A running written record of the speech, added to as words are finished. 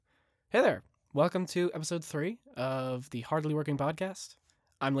Hey there. Welcome to episode 3 of the Hardly Working Podcast.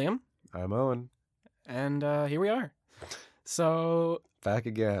 I'm Liam. I'm Owen. And here we are. So... Back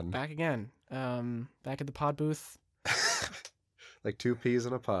again. Back at the pod booth. Like 2 peas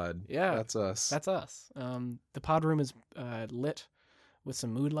in a pod. Yeah. That's us. That's us. The pod room is lit with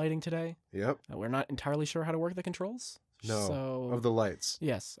some mood lighting today. Yep. We're not entirely sure how to work the controls. No. So... Of the lights.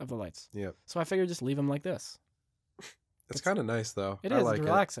 Yes, of the lights. Yep. So I figured just leave them like this. It's kind of nice, though. It I is. like It's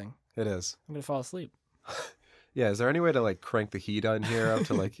relaxing. It is. I'm going to fall asleep. Yeah, is there any way to, like, crank the heat on here up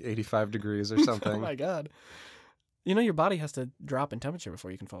to, like, 85 degrees or something? Oh, my God. You know, your body has to drop in temperature before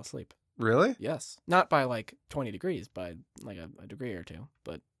you can fall asleep. Really? Yes. Not by, like, 20 degrees, by, like, a degree or two.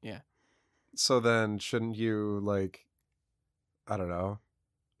 But, yeah. So then shouldn't you, like, I don't know,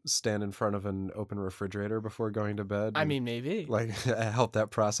 stand in front of an open refrigerator before going to bed? I mean, maybe. Like, help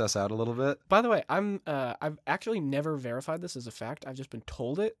that process out a little bit? By the way, I've actually never verified this as a fact. I've just been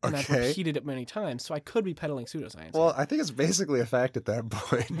told it, and I've Okay. repeated it many times, so I could be peddling pseudoscience. Well, I think it's basically a fact at that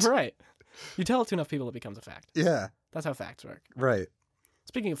point. Right. You tell it to enough people, it becomes a fact. Yeah, That's how facts work. right.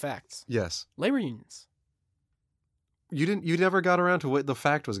 Speaking of facts, Yes. labor unions. You never got around to what the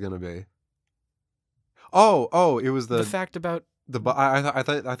fact was going to be. Oh, it was The fact about... I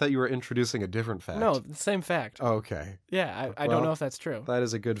thought you were introducing a different fact. No, the same fact. Oh, okay. Yeah, I Well, don't know if that's true. That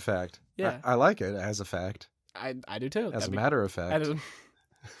is a good fact. Yeah. I like it as a fact. I do too. As a matter of fact.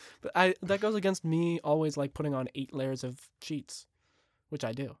 But that goes against me always like putting on 8 layers of sheets, which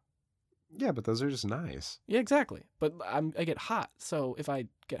I do. Yeah, but those are just nice. Yeah, exactly. But I get hot, so if I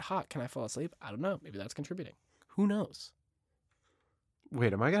get hot, can I fall asleep? I don't know. Maybe that's contributing. Who knows?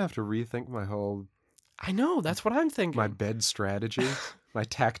 Wait, am I gonna have to rethink my whole I know. That's what I'm thinking. my bed strategy, my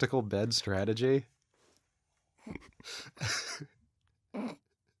tactical bed strategy?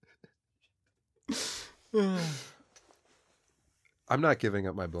 I'm not giving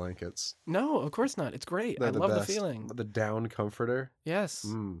up my blankets. No, of course not. It's great. They're I love the best. feeling. The down comforter. Yes.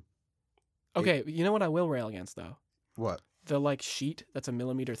 Mm. Okay, you know what I will rail against though? What? The like sheet that's a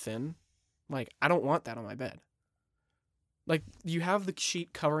millimeter thin. Like I don't want that on my bed. Like you have the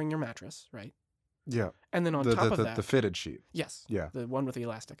sheet covering your mattress, right? Yeah. And then on top of that, the fitted sheet. yes, Yeah. the one with the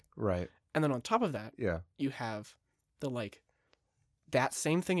elastic. Right. And then on top of that, Yeah. you have the like that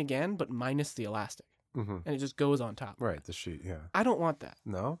same thing again, but minus the elastic, Mm-hmm. and it just goes on top. Right. The sheet. Yeah. I don't want that.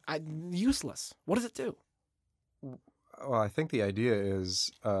 No. Useless. What does it do? Well, I think the idea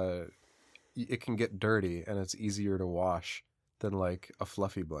is it can get dirty and it's easier to wash than like a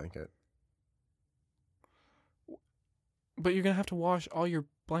fluffy blanket. But you're gonna have to wash all your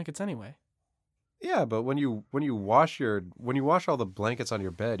blankets anyway. Yeah, but when you wash all the blankets on your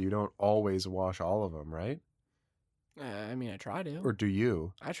bed, you don't always wash all of them, right? I mean, I try to. Or do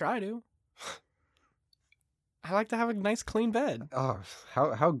you? I try to. I like to have a nice clean bed. Oh,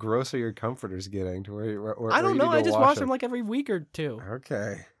 how gross are your comforters getting to where I don't you know. need to I just wash them them? like every week or 2.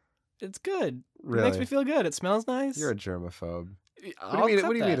 Okay. It's good. Really? It makes me feel good. It smells nice. You're a germaphobe. I'll What do you mean? accept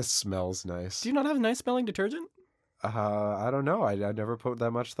What do you mean that. it smells nice? Do you not have nice smelling detergent? I don't know. I never put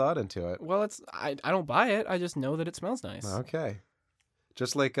that much thought into it. Well, I don't buy it. I just know that it smells nice. Okay.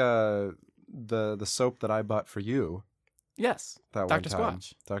 Just like the soap that I bought for you Yes. that Dr. one time.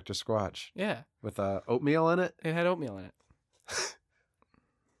 Squatch. Dr. Squatch. Yeah. With oatmeal in it. It had oatmeal in it.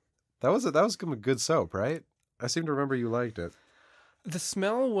 That was a good soap, right? I seem to remember you liked it. The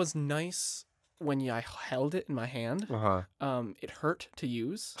smell was nice when I held it in my hand. Uh-huh. It hurt to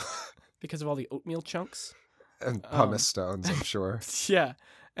use because of all the oatmeal chunks. And pumice stones, I'm sure. Yeah.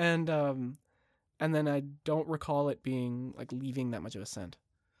 And then I don't recall it being like leaving that much of a scent.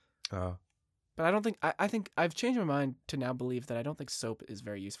 Oh. But I don't think I think I've changed my mind to now believe that I don't think soap is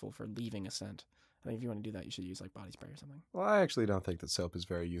very useful for leaving a scent. I think if you want to do that, you should use like body spray or something. Well, I actually don't think that soap is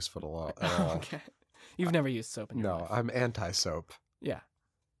very useful at all. Okay. You've never used soap in your No, life. I'm anti-soap. Yeah.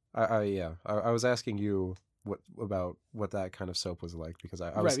 I was asking you about what that kind of soap was like because I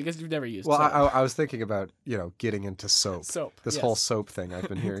was right, because you've never used well, soap. I was thinking about getting into soap. Soap. This yes. whole soap thing I've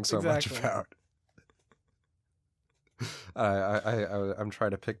been hearing so Exactly. much about. I'm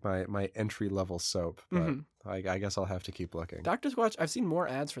trying to pick my entry level soap, but Mhm. I guess I'll have to keep looking. Dr. Squatch, I've seen more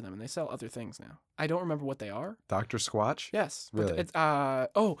ads for them, and they sell other things now. I don't remember what they are. Dr. Squatch? Yes. But Really?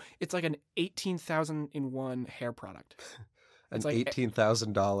 it's like an 18,000 in one hair product. An It's like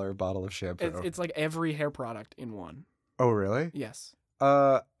 $18,000 bottle of shampoo. It's like every hair product in one. Oh, really? Yes.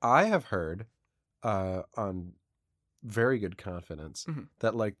 I have heard on very good confidence Mhm.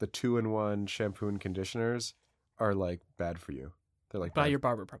 that like the 2-in-1 shampoo and conditioners are like bad for you. They're like By your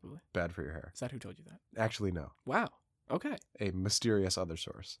barber, probably. bad for your hair. Is that who told you that? Actually, no. Wow. Okay. A mysterious other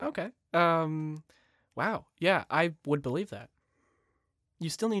source. Okay. Wow. Yeah, I would believe that. we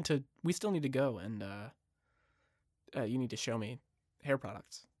still need to go and you need to show me hair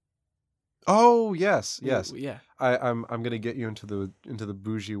products. Oh yes, We- yes. yeah, I'm gonna get you into the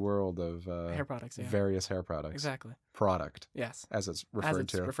bougie world of hair products. Yeah, various hair products. exactly. Product, Yes, as it's as referred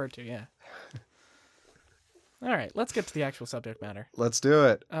it's to. referred to. Yeah. All right, let's get to the actual subject matter. Let's do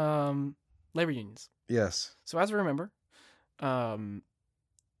it. Labor unions. Yes. So as we remember, the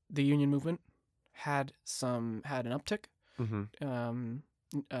union movement had an uptick Mm-hmm.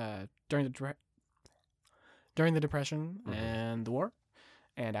 During the Depression Mhm. and the war,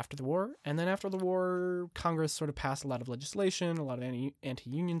 and after the war. And then after the war, Congress sort of passed a lot of legislation, a lot of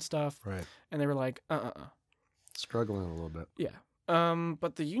anti-union stuff, Right. and they were like, Struggling a little bit. yeah.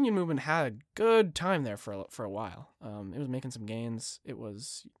 But the union movement had a good time there for a while. It was making some gains. It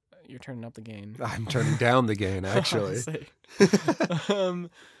was you're turning up the gain. I'm turning down the gain, actually.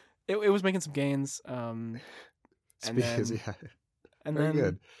 It was making some gains. Speaking, yeah. And Very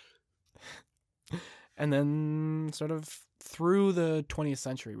then good. And then sort of through the 20th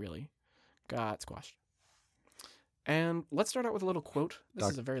century really got squashed. And let's start out with a little quote.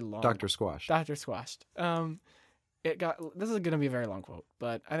 This is a very long Dr. Squash. Dr. Squashed. This is going to be a very long quote,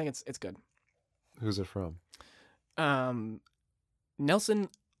 but I think it's good. Who's it from? Nelson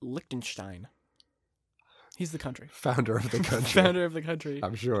Lichtenstein. He's the country. Founder of the country. Founder of the country.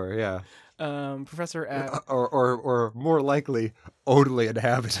 I'm sure, yeah. Professor at Or more likely, only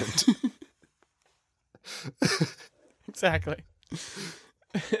inhabitant. Exactly.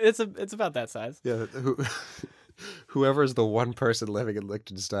 It's about that size. Yeah, whoever's the one person living in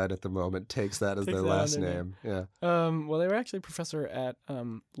Liechtenstein at the moment takes that as Takes their that on last their name. Yeah. Well, they were actually professor at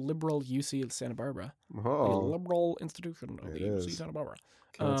liberal UC Santa Barbara, the Oh, liberal institution of It the UC is. Santa Barbara.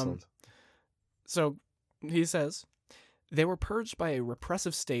 canceled. So he says they were purged by a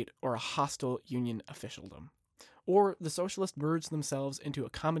repressive state or a hostile union officialdom, or the socialists merged themselves into or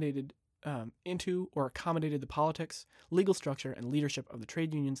accommodated the politics, legal structure, and leadership of the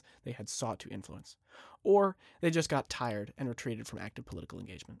trade unions they had sought to influence, or they just got tired and retreated from active political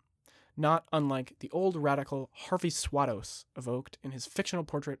engagement. Not unlike the old radical Harvey Swados evoked in his fictional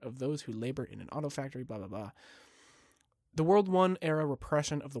portrait of those who labored in an auto factory, blah, blah, blah. The World I era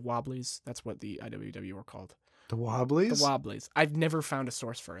repression of the Wobblies, that's what the IWW were called. The Wobblies? The Wobblies. I've never found a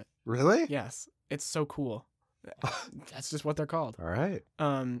source for it. Really? Yes, it's so cool. That's just what they're called. All right.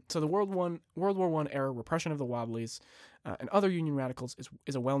 So the World War I era repression of the Wobblies and other union radicals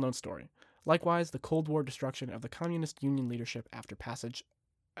is a well-known story. Likewise, the Cold War destruction of the communist union leadership after passage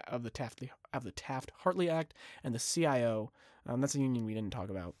of the Taft-Hartley Act and the CIO. That's a union we didn't talk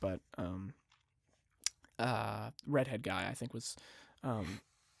about, but redhead guy I think was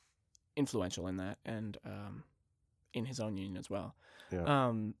influential in that and in his own union as well.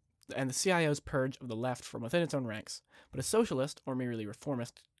 Yeah. And the CIO's purge of the left from within its own ranks. But a socialist, or merely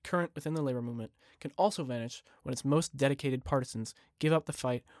reformist, current within the labor movement can also vanish when its most dedicated partisans give up the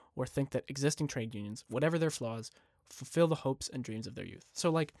fight or think that existing trade unions, whatever their flaws, fulfill the hopes and dreams of their youth. So,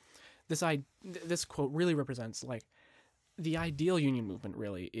 like, this quote really represents, like, the ideal union movement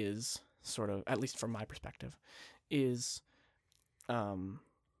really is sort of, at least from my perspective, is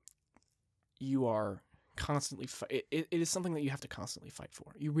you are constantly it is something that you have to constantly fight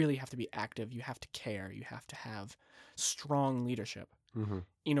for. You really have to be active, you have to care, you have to have strong leadership Mm-hmm.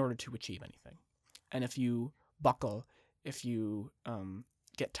 in order to achieve anything. And if you buckle, if you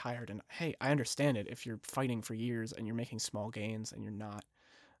get tired, and hey, I understand it, if you're fighting for years and you're making small gains and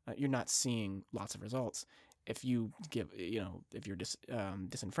you're not seeing lots of results, if you if you're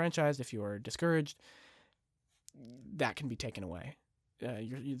disenfranchised, if you're discouraged, that can be taken away.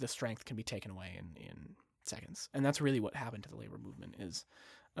 The strength can be taken away in seconds. And that's really what happened to the labor movement is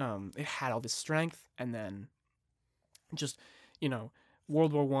it had all this strength, and then just,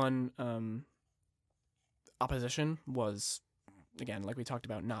 World War I opposition was, again, like we talked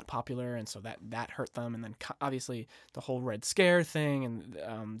about, not popular, and so that hurt them. And then obviously the whole Red Scare thing,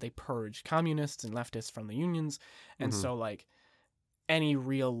 and they purged communists and leftists from the unions. And so, like, any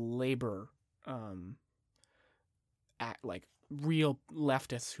real labor real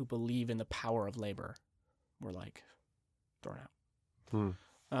leftists who believe in the power of labor were, like, thrown out.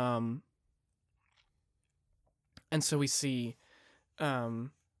 And so we see that,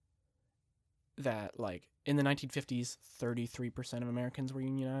 like, in the 1950s, 33% of Americans were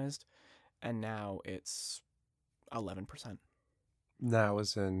unionized, and now it's 11%. Now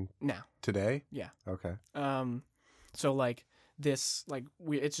is in Now. today? Yeah. Okay. So, like, this, like,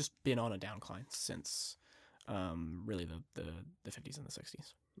 it's just been on a downcline since really the 50s and the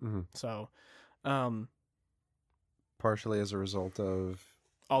 60s. Mm-hmm. So Partially as a result of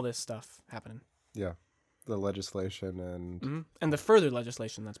all this stuff happening. Yeah. the legislation and and the further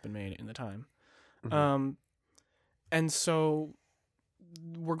legislation that's been made in the time. Mhm. And so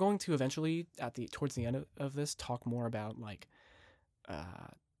we're going to eventually, towards the end of this, talk more about like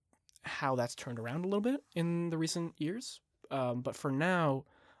how that's turned around a little bit in the recent years. But for now,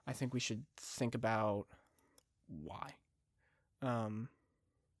 I think we should think about why.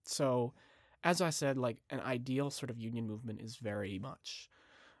 So, as I said, like an ideal sort of union movement is very much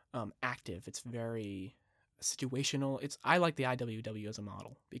active. It's very situational. I like the IWW as a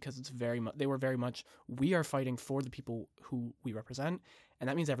model because it's very much they were very much we are fighting for the people who we represent, and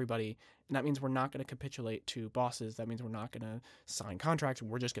that means everybody. And that means we're not going to capitulate to bosses. That means we're not going to sign contracts.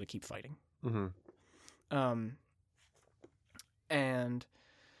 We're just going to keep fighting. And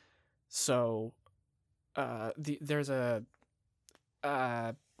so there's a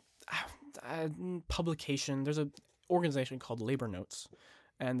publication. There's an organization called Labor Notes,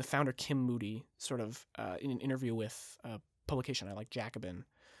 and the founder Kim Moody, sort of in an interview with a publication I like, Jacobin,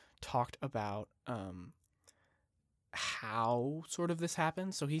 talked about how sort of this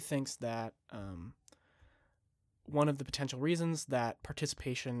happened. So he thinks that one of the potential reasons that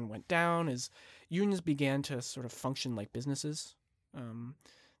participation went down is unions began to sort of function like businesses.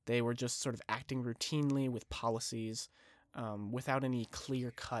 They were just sort of acting routinely with policies without any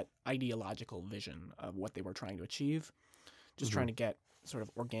clear-cut ideological vision of what they were trying to achieve, just trying to get sort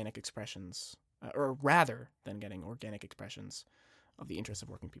of organic expressions, or rather than getting organic expressions of the interests of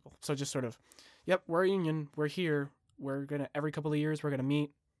working people. So just sort of, yep, we're a union, we're here, we're going to, every couple of years, we're going to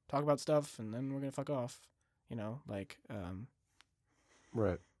meet, talk about stuff, and then we're going to fuck off, like...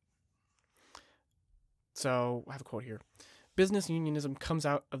 Right. So I have a quote here. Business unionism comes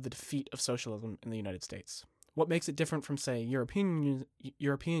out of the defeat of socialism in the United States. What makes it different from, say, European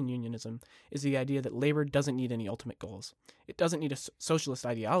unionism is the idea that labor doesn't need any ultimate goals. It doesn't need a socialist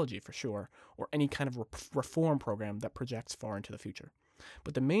ideology, for sure, or any kind of reform program that projects far into the future.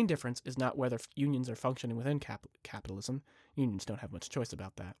 But the main difference is not whether unions are functioning within capitalism. Unions don't have much choice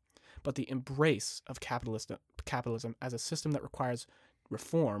about that. But the embrace of capitalism as a system that requires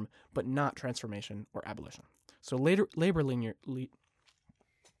reform, but not transformation or abolition. So labor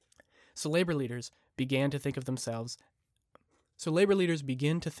leaders began to think of themselves. So labor leaders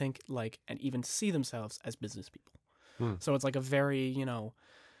begin to think like and even see themselves as business people. So it's like a very,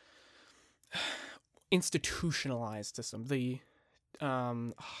 institutionalized system. I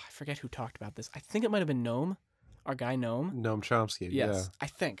forget who talked about this. I think it might have been Noam, our guy Noam. Noam Chomsky. Yes, yeah. I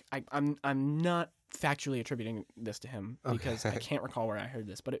think. I'm not factually attributing this to him because I can't recall where I heard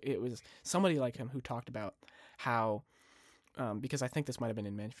this, but it was somebody like him who talked about how, because I think this might have been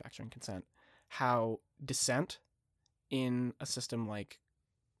in Manufacturing Consent, how dissent in a system like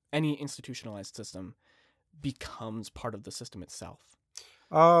any institutionalized system becomes part of the system itself.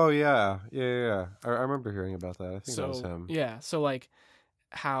 Oh, yeah. I remember hearing about that. I think that was him. Yeah, so like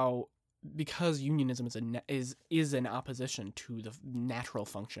how because unionism is in opposition to the natural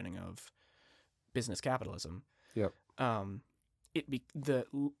functioning of business capitalism. Yep. The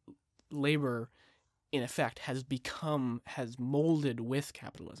labor in effect has molded with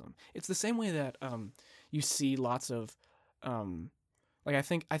capitalism. It's the same way that you see lots of like I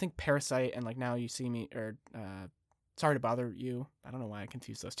think Parasite and like Now You See Me or Sorry to Bother You. I don't know why I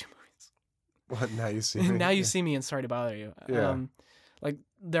confused those two movies. What? Now You See Me? Now You See Me and Sorry to Bother You. Yeah. Like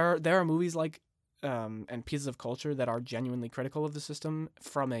there are movies like and pieces of culture that are genuinely critical of the system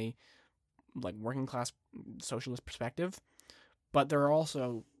from a like working class socialist perspective, but there are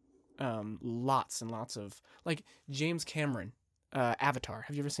also lots and lots of like James Cameron, Avatar.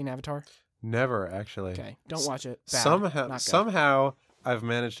 Have you ever seen Avatar? Never, actually. Okay, don't watch it. Bad. Somehow I've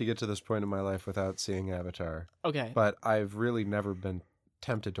managed to get to this point in my life without seeing Avatar. Okay, but I've really never been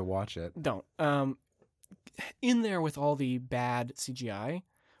tempted to watch it. Don't. In there with all the bad CGI,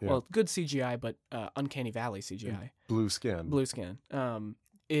 well, good CGI, but Uncanny Valley CGI. And blue skin.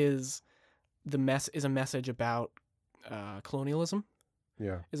 Is a message about colonialism.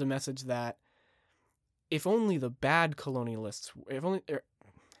 Yeah. Is a message that if only the bad colonialists,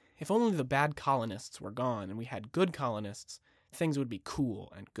 if only the bad colonists were gone and we had good colonists, things would be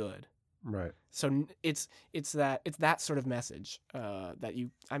cool and good. Right. So it's that sort of message that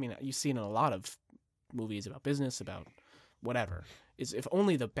you see in a lot of movies about business, about whatever. Is if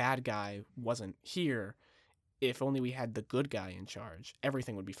only the bad guy wasn't here, if only we had the good guy in charge,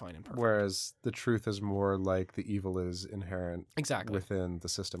 everything would be fine and perfect. Whereas the truth is more like the evil is inherent within the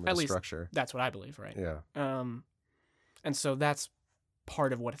system or At the least structure. That's what I believe, right? Yeah. And so that's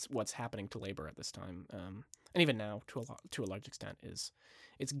part of what's happening to labor at this time, and even now to a large extent it's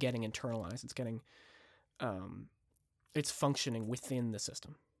getting internalized. It's getting it's functioning within the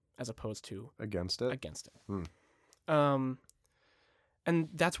system, as opposed to Against it? against it. Hmm. And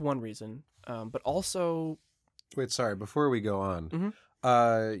that's one reason. But also, Wait, sorry, before we go on,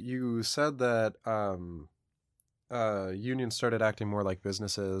 you said that unions started acting more like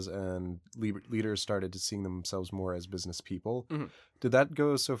businesses and leaders started to seeing themselves more as business people. Mhm. Did that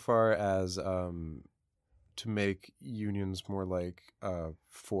go so far as to make unions more like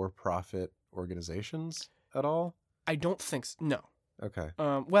for-profit organizations at all? I don't think so. No. Okay.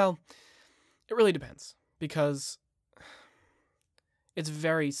 Well, it really depends because it's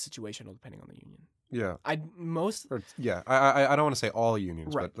very situational depending on the union. Yeah. I don't want to say all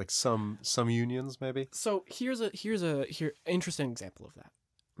unions, Right. but like some unions maybe. So here's a interesting example of that.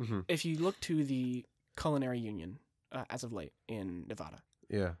 Mm-hmm. If you look to the culinary union as of late in Nevada,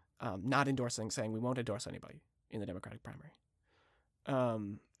 Yeah. not saying we won't endorse anybody in the Democratic primary.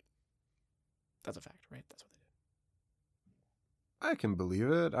 That's a fact, right? That's what they did. I can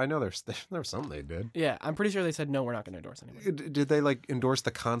believe it. I know there's something they did. Yeah, I'm pretty sure they said no, we're not going to endorse anybody. Did they like endorse the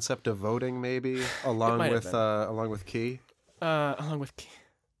concept of voting maybe along with Key? Along with,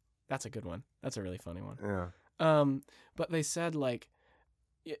 that's a good one. That's a really funny one. Yeah. But they said like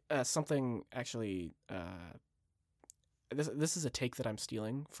something actually. This is a take that I'm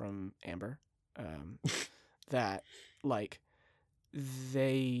stealing from Amber. That like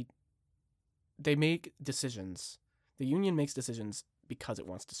they make decisions. The union makes decisions because it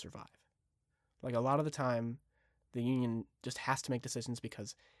wants to survive. Like a lot of the time, the union just has to make decisions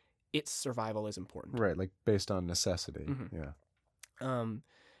because its survival is important. Right, like based on necessity. Mhm. Yeah.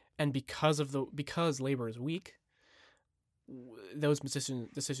 And because labor is weak, those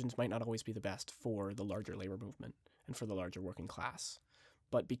decisions might not always be the best for the larger labor movement and for the larger working class.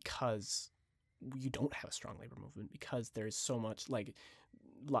 But because you don't have a strong labor movement, because there's so much like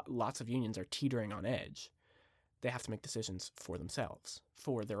lots of unions are teetering on edge, they have to make decisions for themselves,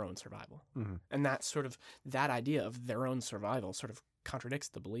 for their own survival. Mm-hmm. And that sort of, that idea of their own survival sort of contradicts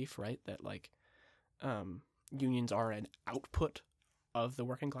the belief, right? That like unions are an output of the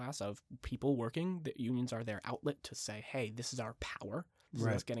working class, of people working, that unions are their outlet to say, hey, this is our power, this is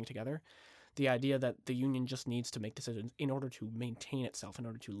us getting together. The idea that the union just needs to make decisions in order to maintain itself, in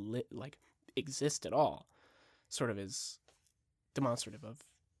order to exist at all, sort of is demonstrative of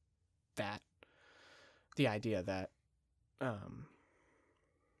that. The idea that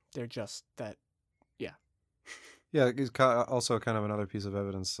they're just that, yeah. Yeah, it's also kind of another piece of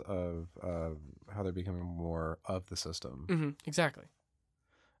evidence of how they're becoming more of the system. Mm-hmm, exactly.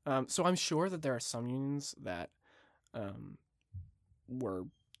 So I'm sure that there are some unions that were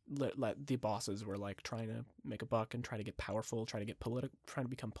the bosses were like trying to make a buck and try to get powerful, trying to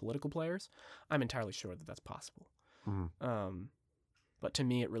become political players. I'm entirely sure that that's possible. Mm-hmm. But to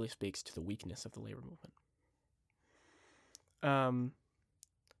me, it really speaks to the weakness of the labor movement.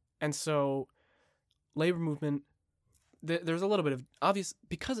 And so labor movement, there's a little bit of obvious,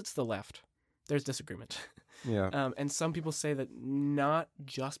 because it's the left, there's disagreement. Yeah. And some people say that not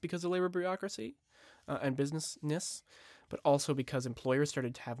just because of labor bureaucracy and businessness, but also because employers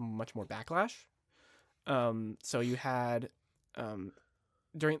started to have much more backlash. So you had, in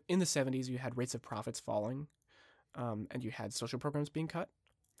the 70s, you had rates of profits falling, and you had social programs being cut.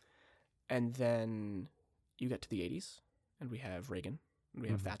 And then you get to the 80s, and we have Reagan, and we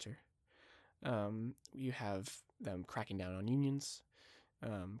have Thatcher. You have them cracking down on unions,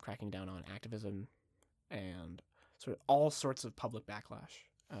 cracking down on activism, and sort of all sorts of public backlash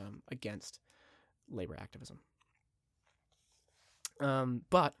against labor activism.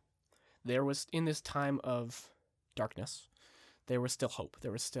 But there was, in this time of darkness, there was still hope.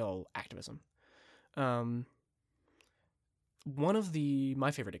 There was still activism. One of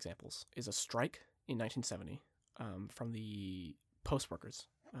my favorite examples is a strike in 1970 from the post workers,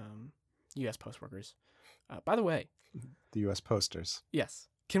 U.S. post workers. By the way, the U.S. posters. Yes.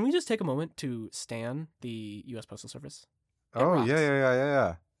 Can we just take a moment to stan the U.S. Postal Service? It Oh, rocks.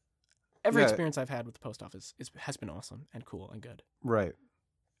 yeah. Every experience I've had with the post office has been awesome and cool and good. Right.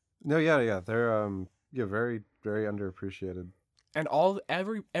 No, yeah. They're very, very underappreciated. And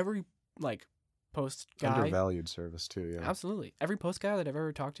every like post guy, undervalued service too. Yeah. Absolutely. Every post guy that I've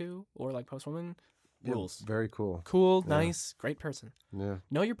ever talked to, or like post woman, rules. Very cool. Cool, nice, great person. Yeah.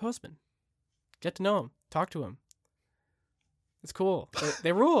 Know your postman. Get to know him. Talk to him. It's cool.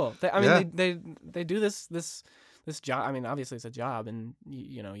 They rule. They do this job. I mean, obviously it's a job, and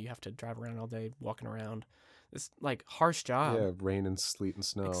you have to drive around all day, walking around. This like harsh job. Yeah, rain and sleet and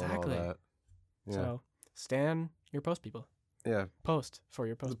snow and all that. Yeah. So stan your post people. Yeah. Post for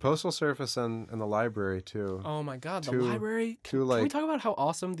your The post. postal service and the library too. Oh my god, the Two- library. two, Can we like, talk about how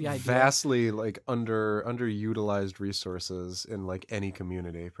awesome the idea? Vastly like underutilized resources in like any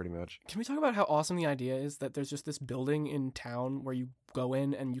community, pretty much. Can we talk about how awesome the idea is that there's just this building in town where you go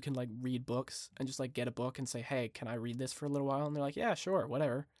in and you can like read books and just like get a book and say, "Hey, can I read this for a little while?" And they're like, "Yeah, sure,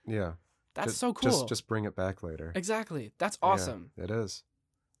 whatever." Yeah. That's so cool. Just bring it back later. Exactly. That's Yeah, awesome. it is.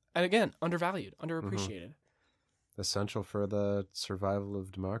 And again, undervalued, underappreciated. Essential for the survival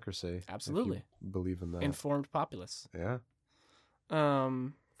of democracy. if Absolutely. you believe in that. Informed populace. Yeah.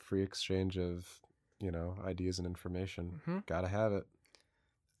 Um, Free exchange of, ideas and information. Mhm. Gotta have it.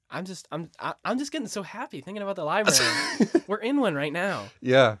 I'm just getting so happy thinking about the library. We're in one right now.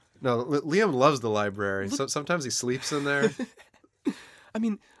 Yeah. No, Liam loves the library. Look- So sometimes he sleeps in there, just I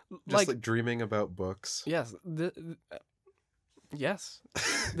mean, like dreaming about books. yes, yes.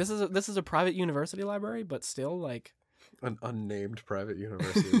 This is a private university library, but still like An unnamed private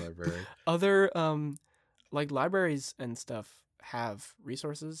university library. other like libraries and stuff have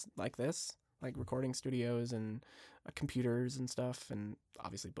resources like this, like recording studios and computers and stuff, and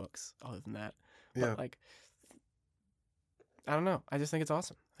obviously books. Other than that, but Yeah. like I don't know. I just think it's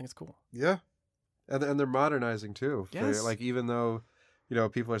awesome. I think it's cool. Yeah. And they're modernizing too. Yes. Like even though,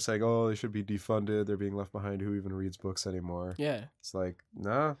 people are saying, oh, they should be defunded, they're being left behind, who even reads books anymore? Yeah, It's like,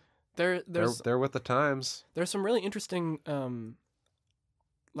 no, there's they're with the times. there's some really interesting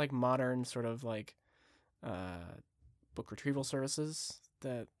like modern sort of like book retrieval services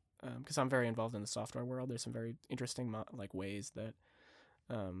that because I'm very involved in the software world. There's some very interesting like ways that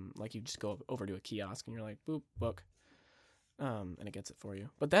like you just go over to a kiosk and you're like boop book and it gets it for you.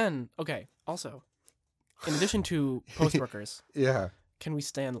 But then also in addition to post workers, Yeah. can we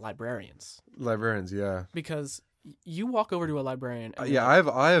stand librarians? Librarians, yeah. Because you walk over to a librarian and Yeah,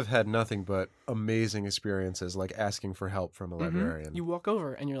 I have had nothing but amazing experiences like asking for help from a Mhm. librarian. You walk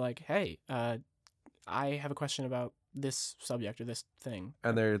over and you're like, "Hey, I have a question about this subject or this thing."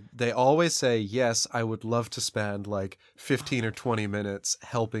 And they always say, yes, I would love to spend like 15 or 20 minutes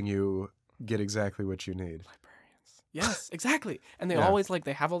helping you get exactly what you need. Librarians. Yes, exactly. And they Yeah. always like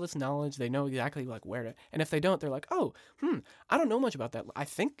they have all this knowledge. They know exactly like where to. And if they don't, they're like, "Oh, I don't know much about that. I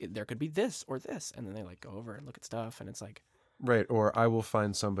think there could be this or this." And then they like go over and look at stuff, and it's like, Right, or I will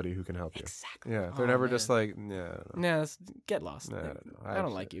find somebody who can help you. exactly. Yeah, they're Oh, never just man. like, yeah, Nah, get lost. I don't know. I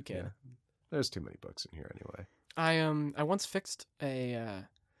don't like you, kid. Yeah. There's too many books in here anyway. I once fixed a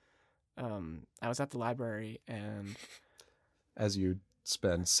I was at the library and As you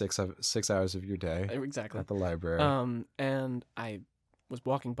spend 6 hours of your day exactly. at the library. And I was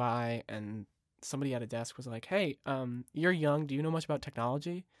walking by and somebody at a desk was like, "Hey, you're young. Do you know much about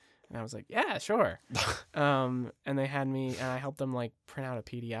technology?" And I was like, "Yeah, sure." And they had me, and I helped them like print out a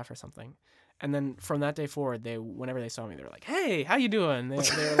PDF or something. And then from that day forward, whenever they saw me, they were like, "Hey, how you doing?"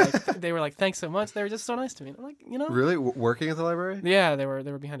 They were like, "Thanks so much." They were just so nice to me. I'm like, Really? Working at the library? Yeah, they were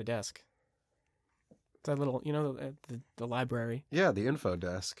behind a desk. That little, the library. Yeah, the info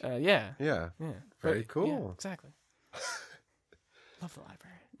desk. Yeah. Yeah. Yeah. Very cool. Yeah, exactly. Love the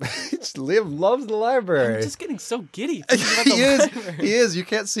library. Liam loves the library. I'm just getting so giddy thinking about the he is. library. He is. You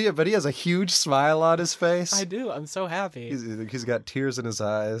can't see it, but he has a huge smile on his face. I do. I'm so happy. He's got tears in his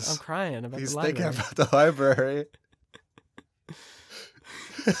eyes. I'm crying about He's the thinking library. about the library.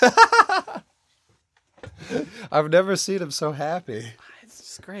 I've never seen him so happy. It's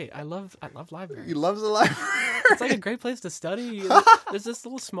just great. I love libraries. He loves the library. It's like a great place to study. There's this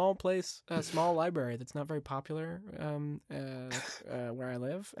little small place, small library that's not very popular where I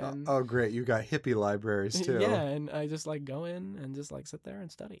live. And Oh, great. You got hippie libraries, too. yeah, and I just like go in and just like sit there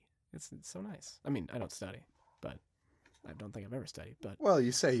and study. It's so nice. I mean, I don't study, but I don't think I've ever studied. But Well,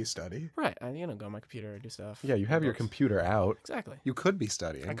 you say you study. right, I go on my computer and do stuff. Yeah, you have your books. computer out. Exactly. You could be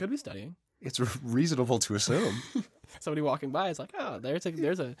studying. I could be studying. It's reasonable to assume. Somebody walking by is like, "Oh, there's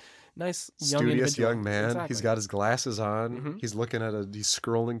a nice young Studious individual." young man. Exactly. He's got his glasses on. Mhm. He's looking at he's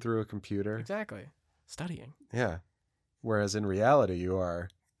scrolling through a computer. Exactly. Studying. Yeah. Whereas in reality, you are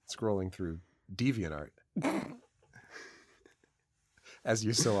scrolling through DeviantArt. As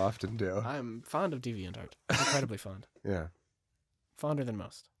you so often do. I'm fond of DeviantArt. Incredibly fond. Yeah. Fonder than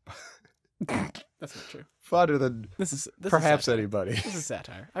most. That's not true. Fonder than This perhaps is satire. anybody. This is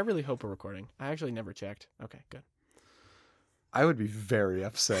satire. I really hope we're recording. I actually never checked. Okay, good. I would be very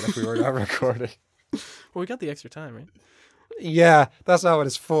upset if we were not recording. Well, we got the extra time, right? Yeah, that's not what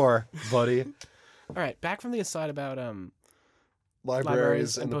it's for, buddy. All right, back from the aside about Libraries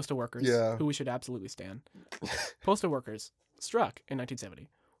libraries and the- postal workers, yeah. who we should absolutely stand. Postal workers struck in 1970.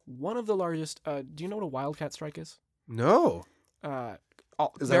 One of the largest. Do you know what a wildcat strike is? No.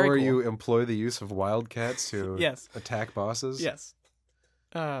 Is that where you employ the use of wildcats to Yes. attack bosses? Yes.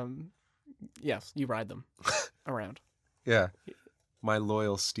 Yes, you ride them around. Yeah. My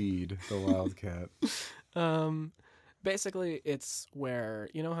loyal steed, the wildcat. Basically, it's where,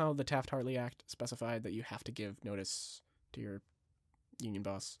 you know how the Taft-Hartley Act specified that you have to give notice to your union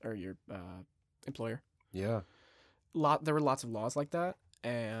boss or your employer? Yeah. There were lots of laws like that,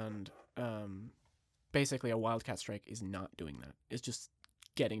 and basically a wildcat strike is not doing that. It's just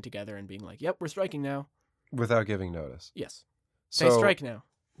getting together and being like, yep, we're striking now. Without giving notice. Yes. So, they strike now.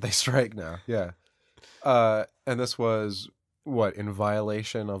 They strike now, yeah. And this was, what, in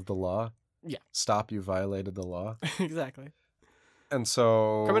violation of the law? Yeah. Stop, you violated the law? Exactly. And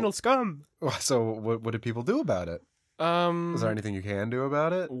so... Criminal scum! So what did people do about it? Is there anything you can do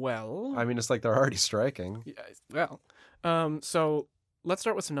about it? Well... I mean, it's like they're already striking. Yeah, well... so, let's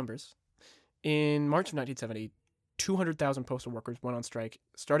start with some numbers. In March of 1970, 200,000 postal workers went on strike,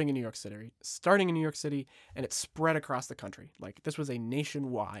 starting in New York City, and it spread across the country. Like, this was a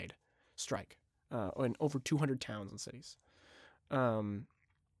nationwide strike in over 200 towns and cities. And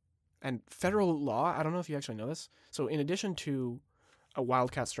federal law, I don't know if you actually know this. So, in addition to a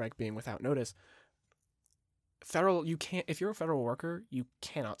wildcat strike being without notice, if you're a federal worker, you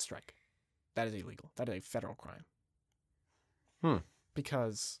cannot strike. That is illegal. That is a federal crime.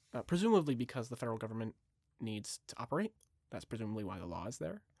 Because, presumably because the federal government needs to operate. That's presumably why the law is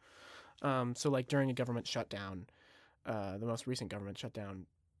there. So, like, during a government shutdown, the most recent government shutdown,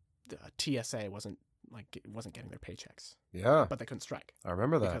 the TSA wasn't getting their paychecks. Yeah. But they couldn't strike. I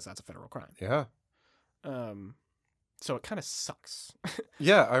remember that. Because that's a federal crime. Yeah. So it kind of sucks.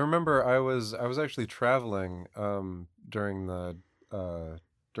 Yeah, I remember I was actually traveling during the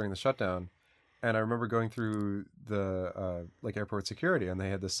shutdown, and I remember going through the like airport security, and they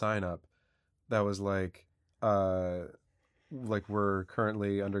had this sign up that was like we're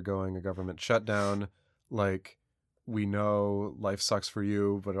currently undergoing a government shutdown, like we know life sucks for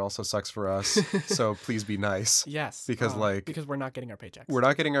you, but it also sucks for us. So please be nice. Yes. Because because we're not getting our paychecks. We're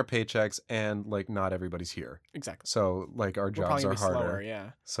not getting our paychecks, and like not everybody's here. Exactly. So like our jobs are harder. Slower,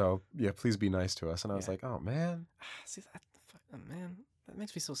 yeah. So yeah, please be nice to us. And I was like, oh man. See that? Oh, man, that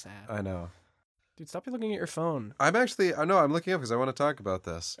makes me so sad. I know. Dude, stop looking at your phone. I'm looking up because I want to talk about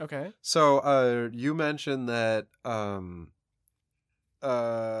this. Okay. So you mentioned that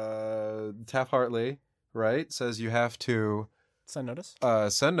Taft-Hartley, right, says you have to send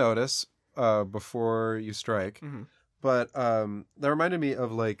notice before you strike. Mm-hmm. But that reminded me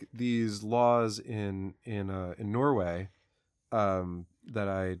of like these laws in Norway that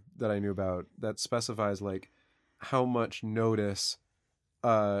I knew about that specifies like how much notice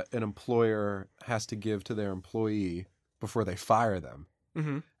an employer has to give to their employee before they fire them.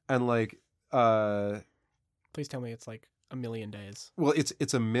 Mm-hmm. And like please tell me it's like 1,000,000 days. Well,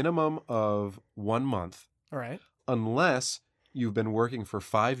 it's a minimum of 1 month. All right. Unless you've been working for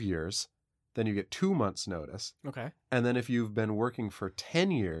 5 years, then you get 2 months notice. Okay. And then if you've been working for 10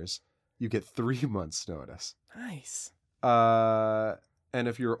 years, you get 3 months notice. Nice. And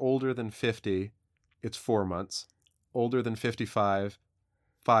if you're older than 50, it's 4 months. Older than 55,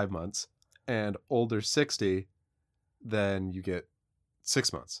 5 months. And older 60, then you get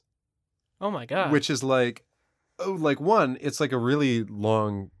 6 months. Oh my God. Which is like one, it's like a really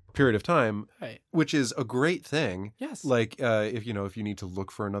long period of time, right, which is a great thing. Yes. Like if you need to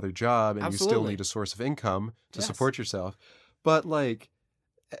look for another job and Absolutely. you still need a source of income to Yes. support yourself. But like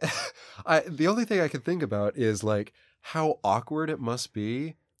the only thing I can think about is like how awkward it must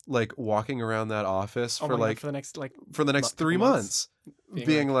be like walking around that office for the next 3 months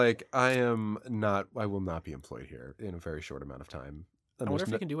being like I will not be employed here in a very short amount of time. And I wonder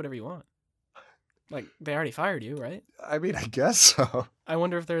if you can do whatever you want. Like, they already fired you, right? I mean, I guess so. I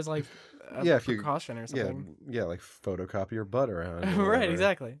wonder if there's, like, a precaution or something. Yeah, like photocopy your butt around. Right,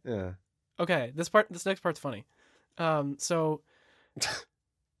 exactly. Yeah. Okay, this next part's funny. So,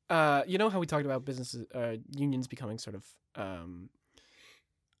 you know how we talked about unions becoming sort of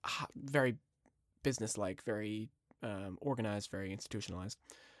very business-like, very organized, very institutionalized.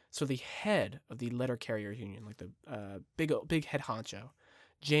 So the head of the letter carriers union, like the big head honcho,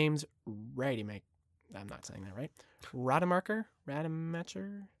 James Rademacher, I'm not saying that right. Rademacher?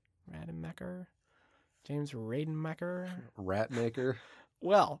 James Rademacher? Ratmaker?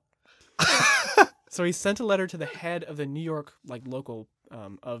 Well, so he sent a letter to the head of the New York, like, local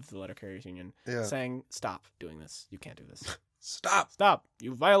of the letter carriers union, saying, stop doing this. You can't do this. Stop.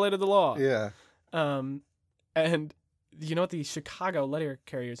 You violated the law. Yeah. And you know what, the Chicago letter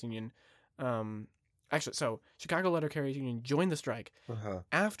carriers union, Chicago letter carriers union joined the strike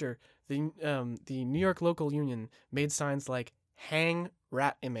after the New York local union made signs like, hang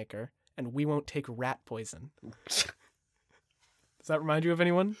rat immaker, and we won't take rat poison. Does that remind you of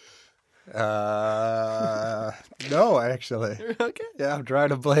anyone? No, actually. Okay. Yeah, I'm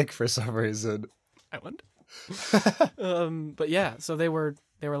drawing a blank for some reason. I wonder. But yeah, so they were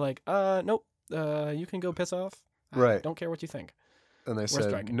like, nope, you can go piss off. Right. I don't care what you think. And they said,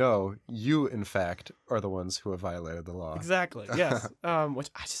 striking. No, you, in fact, are the ones who have violated the law. Exactly, yes.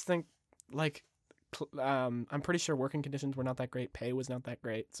 Which I just think, like, I'm pretty sure working conditions were not that great. Pay was not that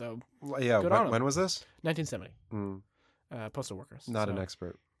great. So, yeah, when was this? 1970. Postal workers. Not an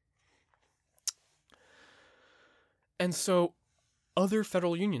expert. And so other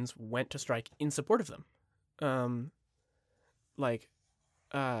federal unions went to strike in support of them. The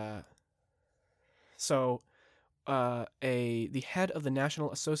head of the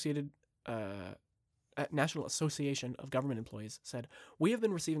National Association of Government Employees said, "We have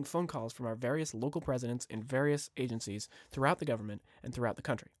been receiving phone calls from our various local presidents in various agencies throughout the government and throughout the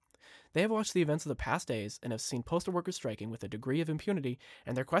country. They have watched the events of the past days and have seen postal workers striking with a degree of impunity,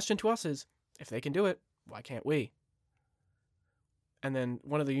 and their question to us is, if they can do it, why can't we?" And then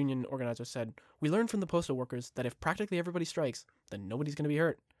one of the union organizers said, "We learned from the postal workers that if practically everybody strikes, then nobody's going to be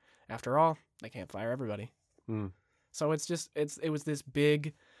hurt. After all, they can't fire everybody." So it was this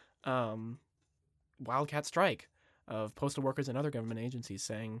big wildcat strike of postal workers and other government agencies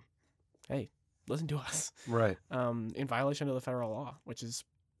saying, hey, listen to us. Right. In violation of the federal law, which is,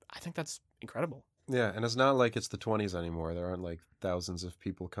 I think that's incredible. Yeah, and it's not like it's the 20s anymore. There aren't like thousands of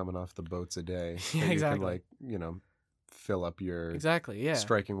people coming off the boats a day. Yeah, exactly. You can, like, fill up your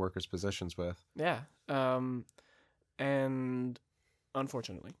striking workers' positions with. Yeah. And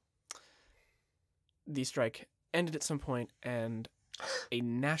unfortunately, the strike ended at some point and a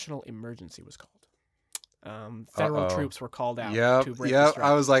national emergency was called. Federal troops were called out to break the strike.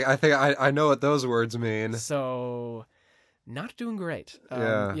 I was like, I think I know what those words mean. So, not doing great.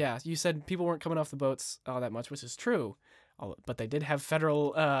 Yeah, you said people weren't coming off the boats all that much, which is true. But they did have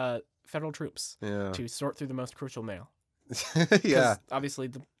federal troops to sort through the most crucial mail. Yeah. Obviously,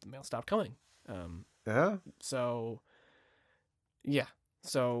 the mail stopped coming. So, yeah.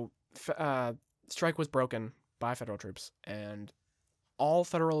 So, strike was broken by federal troops, and all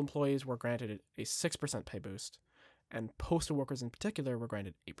federal employees were granted a 6% pay boost, and postal workers in particular were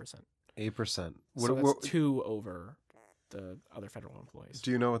granted 8%. 8%. So that's 2 over the other federal employees.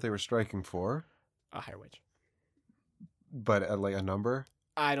 Do you know what they were striking for? A higher wage. But like a number?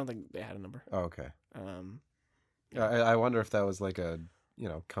 I don't think they had a number. Oh, okay. Yeah. I wonder if that was like a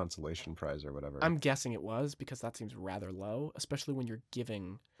consolation prize or whatever. I'm guessing it was, because that seems rather low, especially when you're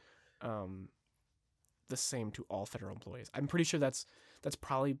giving the same to all federal employees. I'm pretty sure that's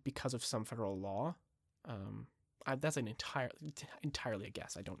probably because of some federal law. That's an entirely a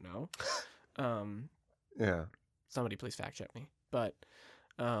guess. I don't know. Yeah. Somebody please fact check me. But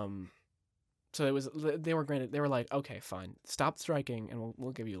so they were granted. They were like, okay, fine, stop striking, and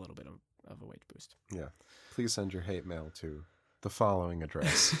we'll give you a little bit of a wage boost. Yeah. Please send your hate mail to the following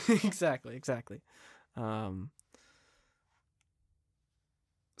address. Exactly.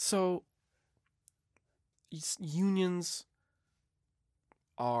 So unions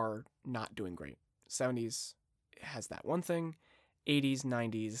are not doing great. 70s has that one thing. 80s,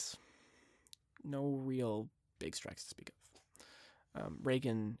 90s, no real big strikes to speak of.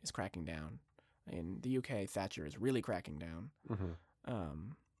 Reagan is cracking down. In the UK, Thatcher is really cracking down. Mm-hmm.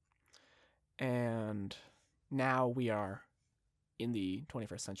 And now we are in the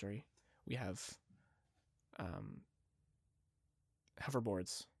 21st century. We have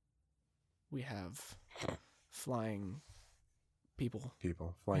hoverboards. We have flying people.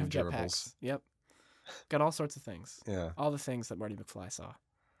 Flying gerbils. Jetpacks. Yep. Got all sorts of things. Yeah. All the things that Marty McFly saw.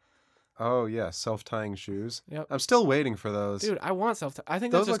 Oh, yeah. Self-tying shoes. Yep. I'm still waiting for those. Dude, I want I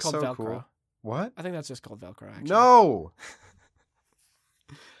think that's just called Velcro. Cool. What? I think that's just called Velcro, actually. No!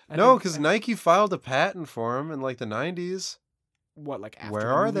 No, because Nike filed a patent for them in like the 90s. What, like after Where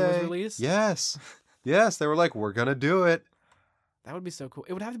the are movie they? was released? Yes. Yes, they were like, we're going to do it. That would be so cool.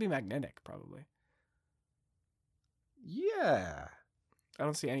 It would have to be magnetic, probably. Yeah. I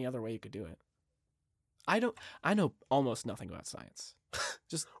don't see any other way you could do it. I know almost nothing about science.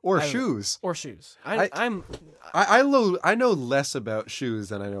 Just shoes. Or shoes. I know less about shoes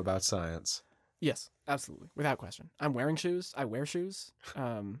than I know about science. Yes, absolutely. Without question. I'm wearing shoes. I wear shoes.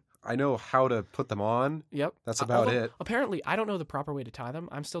 I know how to put them on. Yep. That's about it. Apparently, I don't know the proper way to tie them.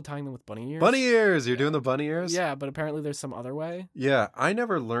 I'm still tying them with bunny ears. Bunny ears! You're doing the bunny ears? Yeah, but apparently there's some other way. Yeah, I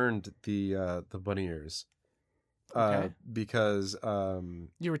never learned the bunny ears. Okay. Because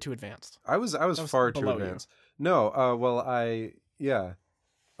you were too advanced. I was far too advanced. You. No, well I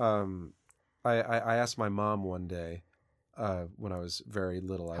asked my mom one day when I was very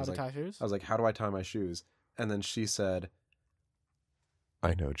little. How to tie shoes? I was like, how do I tie my shoes? And then she said,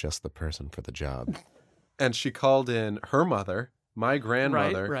 I know just the person for the job. And she called in her mother, my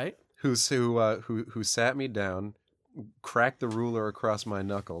grandmother, right. Who sat me down, cracked the ruler across my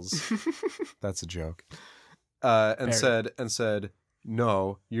knuckles. That's a joke. And said,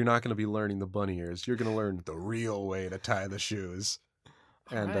 no, you're not going to be learning the bunny ears. You're going to learn the real way to tie the shoes.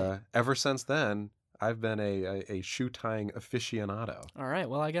 And ever since then, I've been a shoe tying aficionado. All right.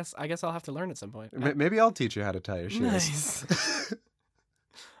 Well, I guess I'll have to learn at some point. Maybe I'll teach you how to tie your shoes. Nice.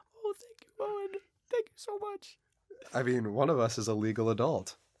 Oh, thank you, Owen. Thank you so much. I mean, one of us is a legal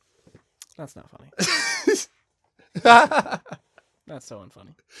adult. That's not funny. That's so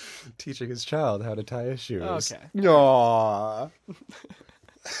unfunny. Teaching his child how to tie his shoes. Okay. Aww.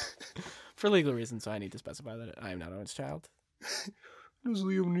 For legal reasons, so I need to specify that I am not Owen's child. Does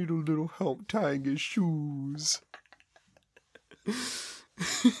Liam need a little help tying his shoes?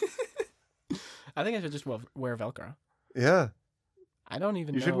 I think I should just wear Velcro. Yeah. I don't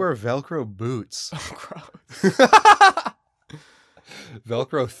even know. You should wear Velcro boots. Oh, gross.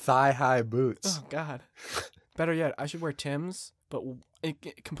 Velcro thigh-high boots. Oh, God. Better yet, I should wear Tim's, but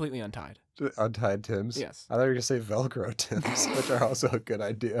completely untied. Untied Tim's? Yes. I thought you were going to say Velcro Tim's, which are also a good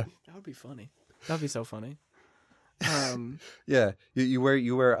idea. That would be funny. That would be so funny. Yeah, you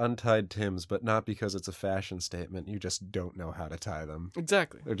wear untied Tim's, but not because it's a fashion statement. You just don't know how to tie them.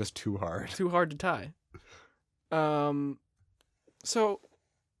 Exactly. They're just too hard. Too hard to tie. So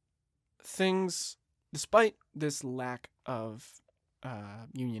things, despite this lack of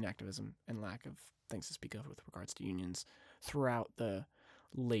union activism and lack of things to speak of with regards to unions throughout the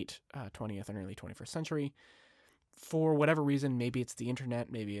late 20th and early 21st century, for whatever reason, maybe it's the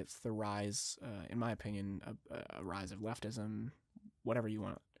internet, maybe it's the rise, in my opinion, a rise of leftism, whatever you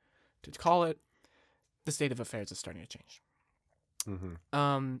want to call it, the state of affairs is starting to change.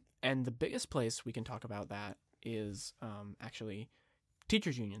 Mm-hmm. And the biggest place we can talk about that is actually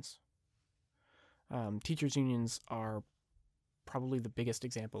teachers' unions. Teachers' unions are probably the biggest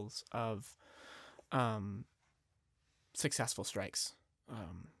examples of successful strikes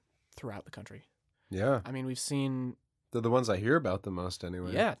throughout the country. Yeah. I mean, we've seen... They're the ones I hear about the most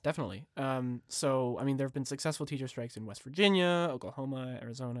anyway. Yeah, definitely. So, I mean, there have been successful teacher strikes in West Virginia, Oklahoma,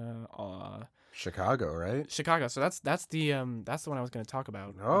 Arizona, Chicago, right? Chicago. So that's the one I was going to talk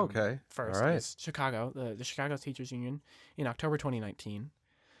about. Oh, okay. First, all right. Is Chicago, the Chicago Teachers Union, in October 2019.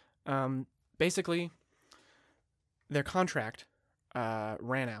 Basically, their contract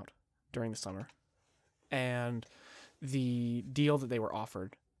ran out during the summer, and the deal that they were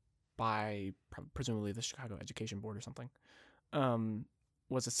offered by presumably the Chicago Education Board or something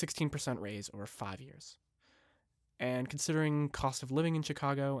was a 16% raise over 5 years. And considering cost of living in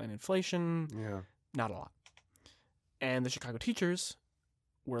Chicago and inflation, not a lot. And the Chicago teachers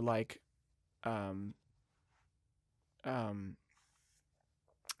were like, how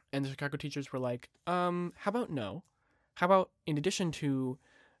about no? How about in addition to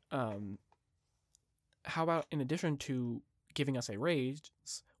giving us a raise,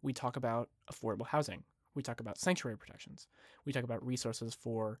 we talk about affordable housing. We talk about sanctuary protections. We talk about resources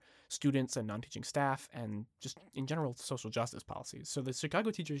for students and non-teaching staff and just in general social justice policies. So the Chicago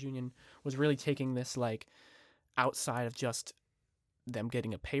Teachers Union was really taking this like outside of just them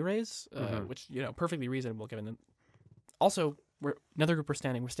getting a pay raise, which, perfectly reasonable given them. Also, we're another group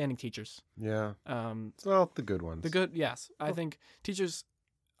we're standing teachers. Yeah. Well, the good ones. Yes. I think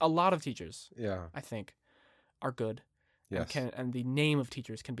a lot of teachers, yeah, I think, are good. Yes. And the name of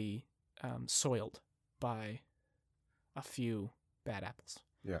teachers can be soiled by a few bad apples.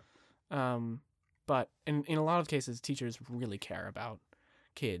 Yeah. But in a lot of cases, teachers really care about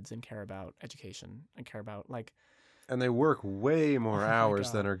kids and care about education and care about And they work way more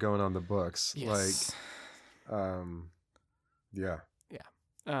hours than are going on the books. Yes. Yeah. Yeah.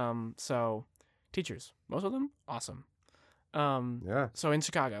 So teachers, most of them, awesome. Yeah. So in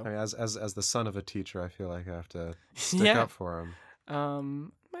Chicago, I mean, as the son of a teacher, I feel like I have to stick up for him.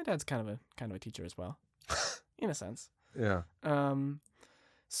 My dad's kind of a teacher as well, in a sense. Yeah.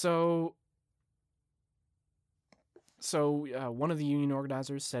 So one of the union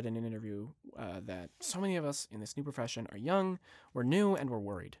organizers said in an interview that so many of us in this new profession are young, we're new, and we're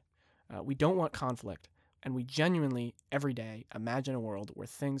worried. We don't want conflict, and we genuinely, every day, imagine a world where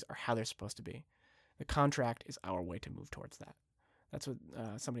things are how they're supposed to be. The contract is our way to move towards that. That's what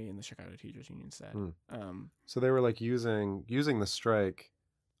somebody in the Chicago Teachers Union said. So they were using the strike,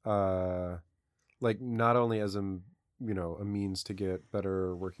 not only as a means to get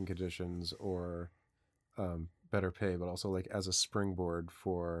better working conditions or better pay, but also as a springboard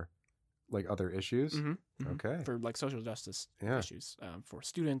for like other issues. Okay. For like social justice issues for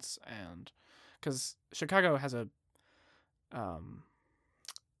students, and because Chicago has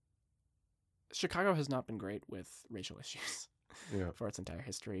not been great with racial issues for its entire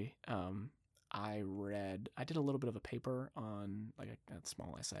history. I did a little bit of a paper on like a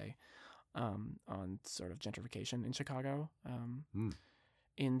small essay on sort of gentrification in Chicago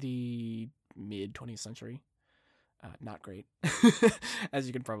in the mid 20th century. Not great, as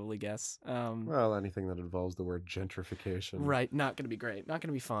you can probably guess. Well, anything that involves the word gentrification. Right, not going to be great. Not going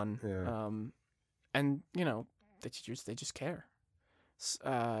to be fun. Yeah. And, the teachers, they just care.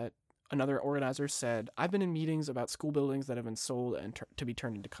 Another organizer said, I've been in meetings about school buildings that have been sold and to be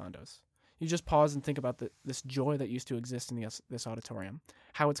turned into condos. You just pause and think about this joy that used to exist in this auditorium,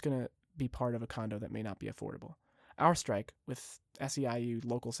 how it's going to be part of a condo that may not be affordable. Our strike with SEIU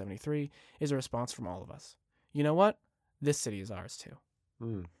Local 73 is a response from all of us. You know what? This city is ours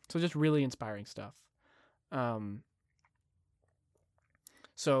too. So just really inspiring stuff.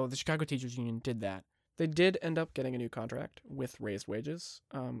 So the Chicago Teachers Union did that. They did end up getting a new contract with raised wages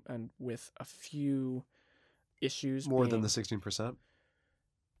and with a few issues. More than the 16%?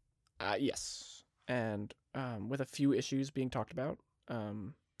 Yes. And with a few issues being talked about,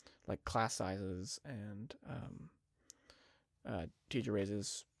 like class sizes and teacher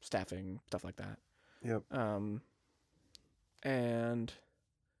raises, staffing, stuff like that. Yep. And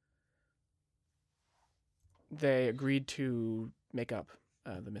they agreed to make up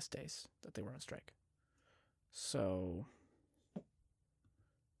the missed days that they were on strike. So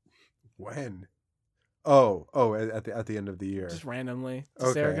when? Oh, at the end of the year. Just randomly.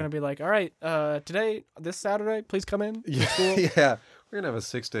 They're going to be like, all right, today, this Saturday, please come in to school. Yeah. We're going to have a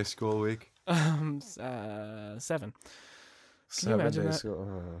 6-day school week. 7. Can you imagine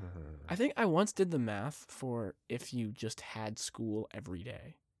that? I think I once did the math for if you just had school every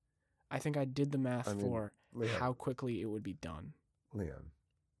day. I think I did the math for Leon, how quickly it would be done. Leon.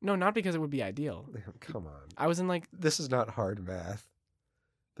 No, not because it would be ideal. Leon, come on. I was in like... This is not hard math.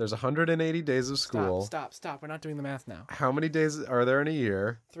 There's 180 days of school. Stop. We're not doing the math now. How many days are there in a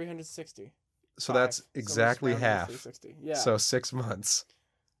year? 360. So that's exactly half. 360. Yeah. So 6 months.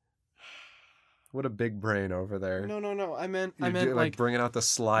 What a big brain over there. No. I meant like bringing out the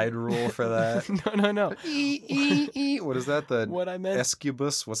slide rule for that. No. What is that? What I meant?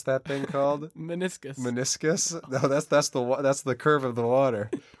 Escubus. What's that thing called? Meniscus. No, that's the curve of the water.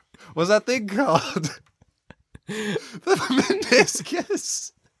 What's that thing called? The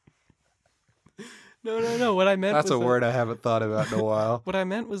meniscus. No. What I meant. That's a word I haven't thought about in a while. What I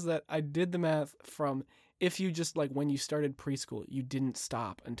meant was that I did the math from. If you just, like, when you started preschool, you didn't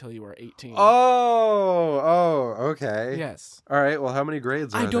stop until you were 18. Oh, okay. Yes. All right, well, how many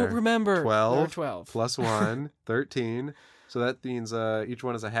grades are there? I don't remember. 12. There are 12. Plus 1, 13. So that means each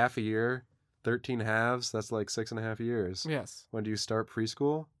one is a half a year. 13 halves, that's like 6.5 years. Yes. When do you start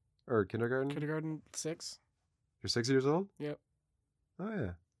preschool? Or kindergarten? Kindergarten, 6. You're 6 years old? Yep. Oh,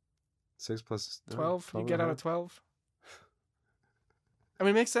 yeah. 6 plus... 12. You get out of 12. I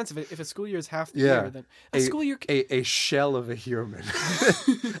mean, it makes sense if a school year is half the year, then a school year... A shell of a human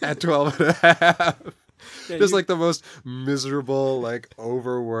at 12 and a half. Yeah, just like the most miserable, like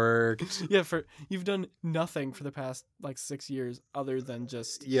overworked. Yeah, you've done nothing for the past like 6 years other than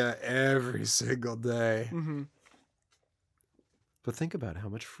just... Yeah, every single day. Mm-hmm. But think about how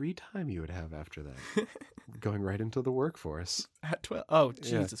much free time you would have after that. Going right into the workforce. At 12? Oh,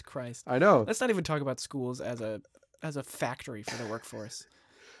 Jesus Christ. I know. Let's not even talk about schools as a factory for the workforce.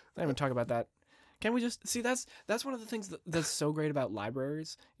 Not even talk about that. Can we just see that's one of the things that's so great about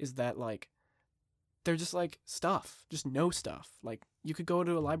libraries is that like they're just like stuff, just no stuff. Like you could go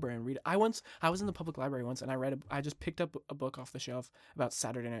to a library and read. I was in the public library once and I just picked up a book off the shelf about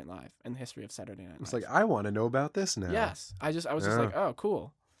Saturday Night Live and the history of Saturday Night Live. It's like I want to know about this now. Yes, I was just like, oh,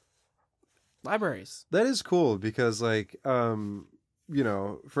 cool. Libraries. That is cool because like for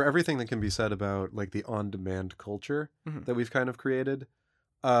everything that can be said about like the on-demand culture that we've kind of created,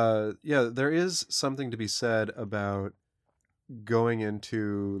 there is something to be said about going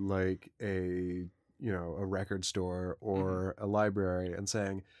into like a record store or a library and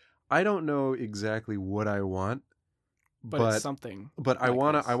saying, I don't know exactly what I want, but it's something. But like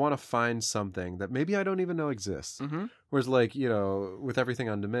I want to find something that maybe I don't even know exists. Mm-hmm. Whereas like, with everything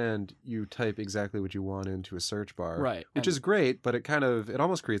on demand, you type exactly what you want into a search bar. Right. Which is great, but it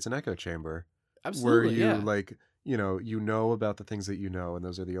almost creates an echo chamber. Absolutely. Where you like, you know about the things that you know, and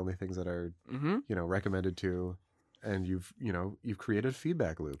those are the only things that are, recommended to, and you've created a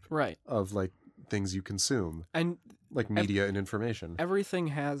feedback loop. Right. Of like things you consume. And like media and information. Everything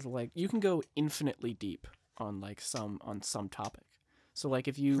has like, you can go infinitely deep on like some topic. So like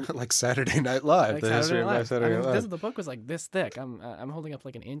if you like Saturday Night Live, like the history of my Saturday Night Live. The book was like this thick. I'm holding up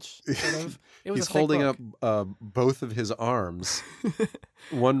like an inch. Sort of. It was He's a thick holding book. up both of his arms.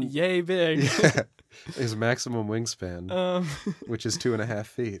 One yay big. Yeah, his maximum wingspan, which is 2.5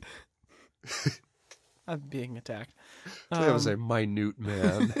 feet. I'm being attacked. That was a minute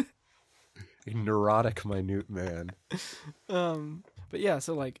man. A neurotic minute man. But yeah,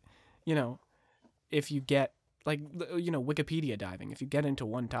 so like, you know, if you get like, you know, Wikipedia diving, if you get into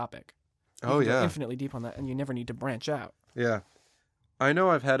one topic, you can go infinitely deep on that, and you never need to branch out. Yeah, I know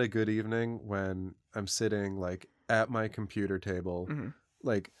I've had a good evening when I'm sitting like at my computer table,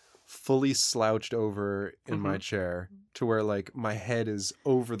 like fully slouched over in my chair to where like my head is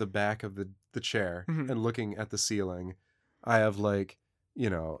over the back of the chair and looking at the ceiling. I have like,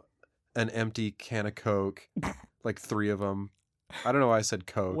 you know, an empty can of Coke, like 3 of them. I don't know why I said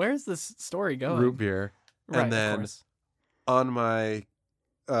Coke. Where's this story going? Root beer. Right, and then on my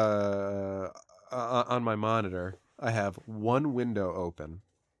monitor, I have one window open.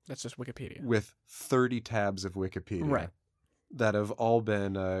 That's just Wikipedia. With 30 tabs of Wikipedia. Right. That have all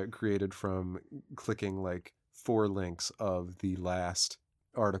been created from clicking like 4 links of the last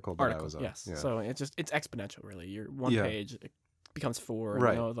article that I was on. Yes. Yeah. So it's exponential, really. Your one page it becomes 4,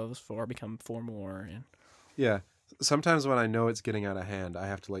 and those 4 become 4 more, and yeah. Sometimes when I know it's getting out of hand, I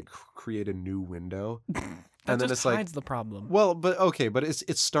have to like create a new window. And then it's hides the problem. Well, but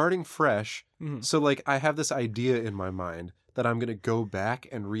it's starting fresh. So like I have this idea in my mind that I'm gonna go back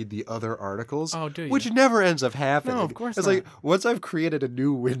and read the other articles. Oh, do you? Which never ends up happening. No, of course it's not. Like once I've created a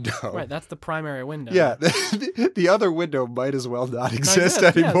new window. Right, that's the primary window. Yeah, the other window might as well not exist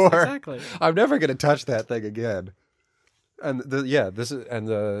anymore. Yes, exactly. I'm never gonna touch that thing again. And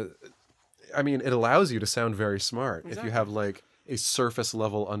I mean, it allows you to sound very smart if you have like a surface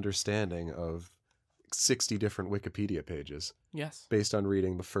level understanding of 60 different Wikipedia pages. Yes. Based on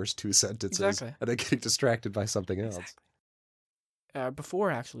reading the first 2 sentences and then getting distracted by something else. Exactly. Before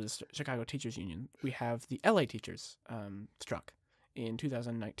actually the Chicago Teachers Union, we have the LA teachers struck in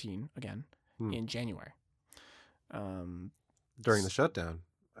 2019 again in January. During the shutdown,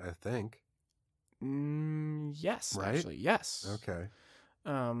 I think. Yes, right? Actually, yes. Okay.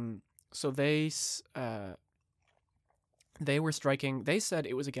 So they were striking. They said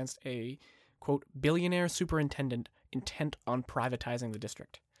it was against a, quote, billionaire superintendent intent on privatizing the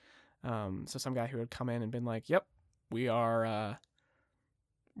district. So some guy who had come in and been like, "Yep, we're gonna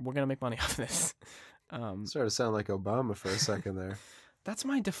make money off this." Started to sound like Obama for a second there. That's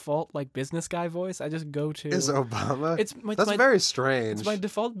my default like business guy voice. I just go to. Is Obama? That's my, very strange. It's my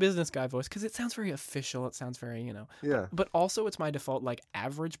default business guy voice because it sounds very official. It sounds very, you know. Yeah. But also it's my default like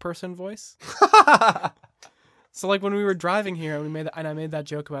average person voice. So like when we were driving here and I made that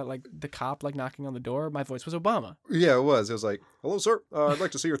joke about like the cop like knocking on the door, my voice was Obama. Yeah, it was. It was like, "Hello, sir. I'd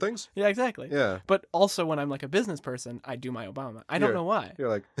like to see your things." Yeah, exactly. Yeah. But also when I'm like a business person, I do my Obama. I don't know why. You're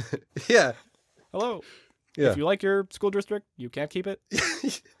like, yeah. Hello. Yeah. If you like your school district, you can't keep it.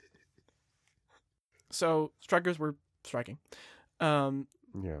 So strikers were striking.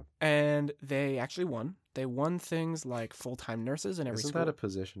 Yeah. And they actually won. They won things like full-time nurses in every school. Isn't that a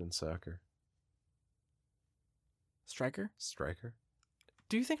position in soccer? Striker?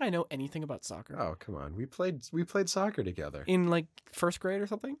 Do you think I know anything about soccer? Oh, come on. We played soccer together. In like first grade or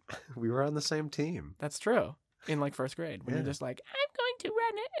something? We were on the same team. That's true. In like first grade. When you're just like, I'm going to run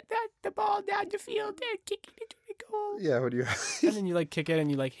the ball down the field and kick it into the goal. Yeah, what do you And then you like kick it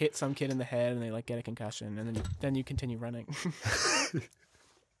and you like hit some kid in the head and they like get a concussion and then you continue running.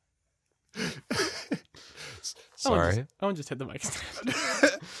 Sorry. I want to just hit the mic.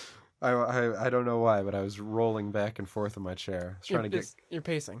 I don't know why, but I was rolling back and forth in my chair. You're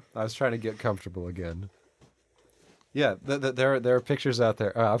pacing. I was trying to get comfortable again. Yeah, there are pictures out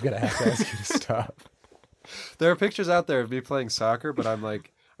there. Oh, I'm gonna have to ask you to stop. There are pictures out there of me playing soccer, but I'm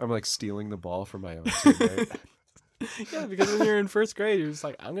like stealing the ball from my own teammate. Yeah, because when you're in first grade, you're just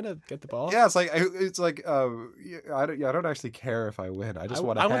like, I'm gonna get the ball. Yeah, it's like I don't actually care if I win. I just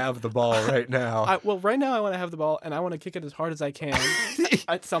want to have the ball right now. Right now I want to have the ball and I want to kick it as hard as I can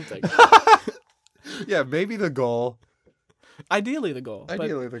at something. Yeah, maybe the goal. Ideally the goal. I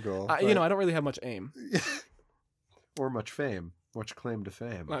don't really have much aim. Or much fame. Much claim to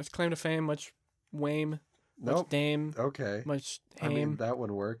fame. Much claim to fame. Much wame. Nope. Much dame. Okay. Much I mean, that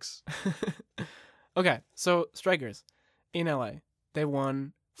one works. Okay, so strikers in LA, they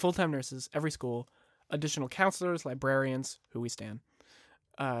won full-time nurses, every school, additional counselors, librarians, who we stand,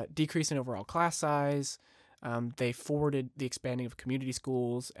 decrease in overall class size. They forwarded the expanding of community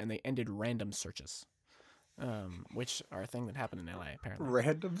schools, and they ended random searches, which are a thing that happened in LA, apparently.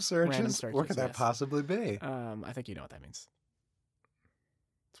 Random searches? What could that possibly be? I think you know what that means.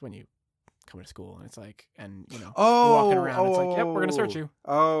 It's when you come to school and it's like, and you're walking around. It's like, yep, we're gonna search you.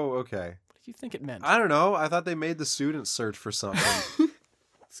 Oh, okay. What do you think it meant? I don't know. I thought they made the students search for something.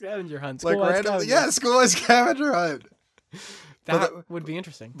 Scavenger hunt. Like random, yeah, school-wide scavenger hunt. That would be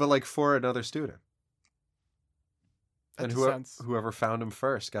interesting. But like for another student. That and whoever found him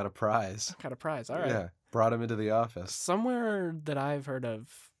first got a prize. Got a prize. All right. Yeah. Brought him into the office. Somewhere that I've heard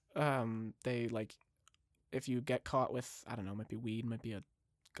of, they like, if you get caught with, I don't know, might be weed, might be a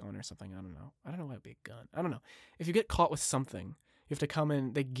gun or something. I don't know. I don't know why it'd be a gun. I don't know. If you get caught with something, you have to come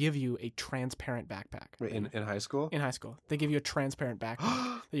in. They give you a transparent backpack. Wait, in high school? In high school, they give you a transparent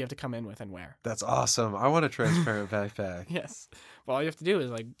backpack that you have to come in with and wear. That's awesome. I want a transparent backpack. Yes. Well, all you have to do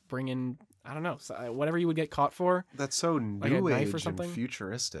is like bring in, I don't know, whatever you would get caught for. That's so like new a age knife or something. And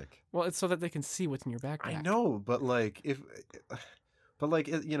futuristic. Well, it's so that they can see what's in your backpack. I know, but like it's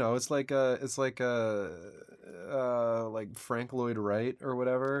like Frank Lloyd Wright or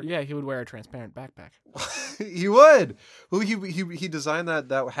whatever. Yeah, he would wear a transparent backpack. He would. Well, he designed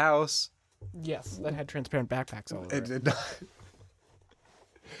that house. Yes, that had transparent backpacks all over it.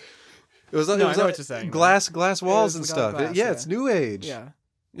 It was I know what you're saying. Glass walls and stuff. Glass, it's new age. Yeah.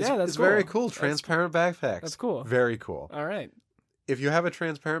 It's cool. Very cool. Transparent backpacks. That's cool. Very cool. All right. If you have a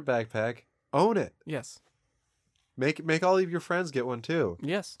transparent backpack, own it. Yes. Make all of your friends get one too.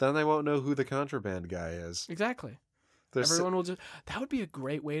 Yes. Then they won't know who the contraband guy is. Exactly. Everyone will just. That would be a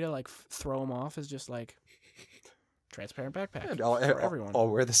great way to like throw them off. Is just like transparent backpack for everyone. All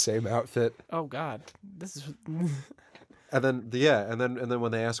wear the same outfit. Oh God, this is. And then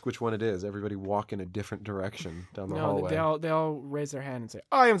when they ask which one it is, everybody walk in a different direction down the hallway. They all raise their hand and say,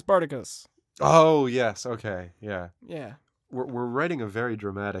 "I am Spartacus." Oh yes, okay, yeah. Yeah. We're writing a very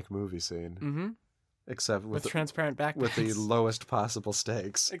dramatic movie scene. Mm-hmm. Except with transparent backpacks. With the lowest possible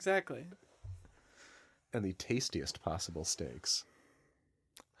stakes. Exactly. And the tastiest possible steaks.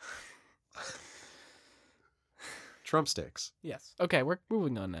 Trump steaks. Yes. Okay, we're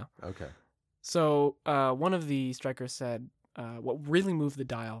moving on now. Okay. So one of the strikers said what really moved the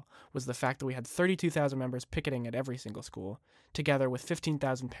dial was the fact that we had 32,000 members picketing at every single school, together with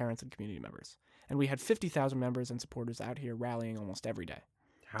 15,000 parents and community members. And we had 50,000 members and supporters out here rallying almost every day.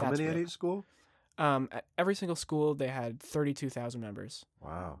 How many at each school? At every single school, they had 32,000 members.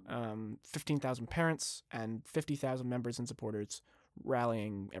 Wow. 15,000 parents and 50,000 members and supporters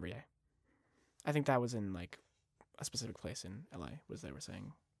rallying every day. I think that was in like a specific place in LA. Was they were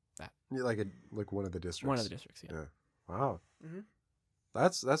saying that? Yeah, like one of the districts. One of the districts. Yeah. Wow. Mm-hmm.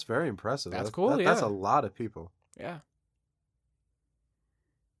 That's very impressive. That's cool. That's a lot of people. Yeah.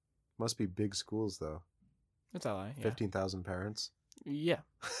 Must be big schools though. It's LA. Yeah. 15,000 parents. Yeah.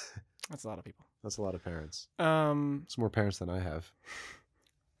 That's a lot of people. That's a lot of parents. It's more parents than I have.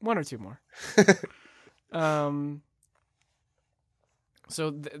 One or two more.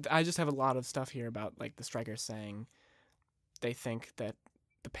 So I just have a lot of stuff here about like the strikers saying they think that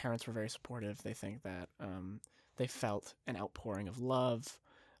the parents were very supportive. They think that they felt an outpouring of love.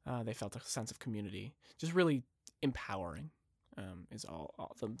 They felt a sense of community. Just really empowering is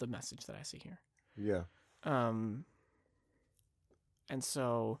all the message that I see here. Yeah. And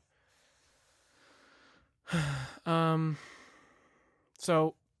so,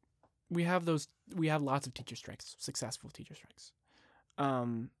 so we have lots of teacher strikes, successful teacher strikes.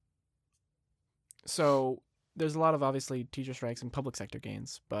 So there's a lot of obviously teacher strikes and public sector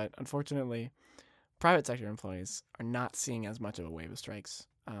gains, but unfortunately, private sector employees are not seeing as much of a wave of strikes.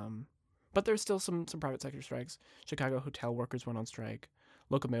 But there's still some private sector strikes. Chicago hotel workers went on strike.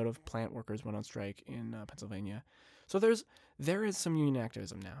 Locomotive plant workers went on strike in Pennsylvania. So there is some union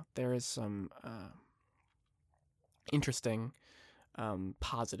activism now. There is some interesting,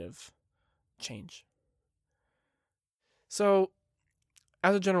 positive change. So,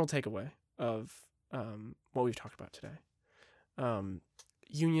 as a general takeaway of what we've talked about today,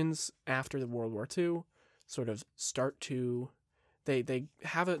 unions after the World War II sort of start to they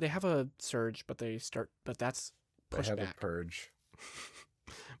have a surge, but that's pushed back. They have a purge.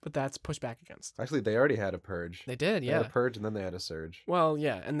 But that's pushed back against. Actually, they already had a purge. They did, yeah. They had a purge, and then they had a surge. Well,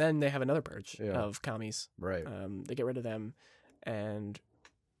 yeah, and then they have another purge of commies. Right. They get rid of them, and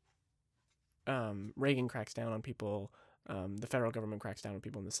Reagan cracks down on people. The federal government cracks down on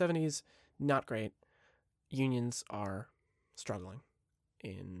people in the 70s. Not great. Unions are struggling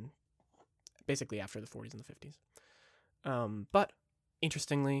in basically after the 40s and the 50s. But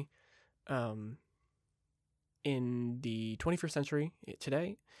interestingly, in the 21st century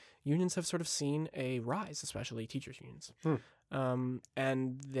today, unions have sort of seen a rise, especially teachers' unions.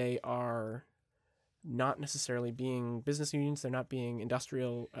 And they are not necessarily being business unions. They're not being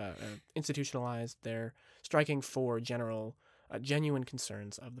industrial, institutionalized. They're striking for general genuine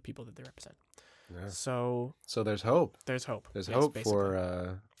concerns of the people that they represent. Yeah. So there's hope. There's hope. There's yes, hope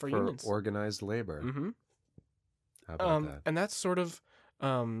for unions. organized labor. Mm-hmm. How about that? And that's sort of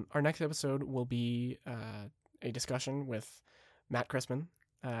our next episode will be a discussion with Matt Crispin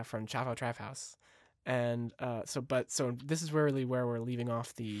from Chavo Trap House, and so this is really where we're leaving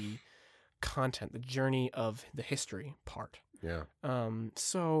off the content, the journey of the history part. Yeah.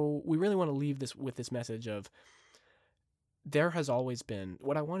 So we really want to leave this with this message of there has always been,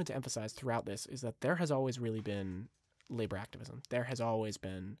 what I wanted to emphasize throughout this is that there has always really been labor activism. There has always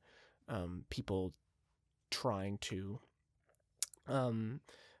been people trying to,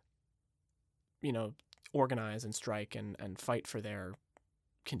 organize and strike and fight for their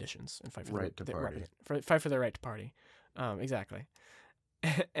conditions and fight for right to party. Fight for their right to party. Exactly.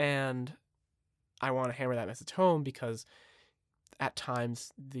 And I want to hammer that message home because at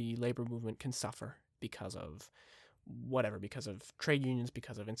times the labor movement can suffer because of trade unions,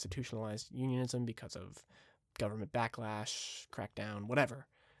 because of institutionalized unionism, because of government backlash, crackdown, whatever.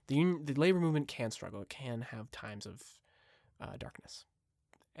 The labor movement can struggle. It can have times of darkness.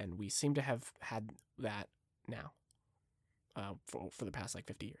 And we seem to have had that now for the past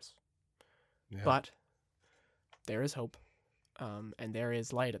 50 years. Yeah. But there is hope, and there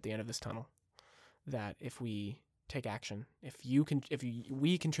is light at the end of this tunnel. That if we take action, if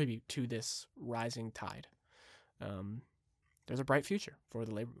we contribute to this rising tide, there's a bright future for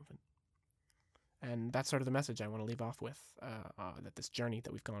the labor movement. And that's sort of the message I want to leave off with, that this journey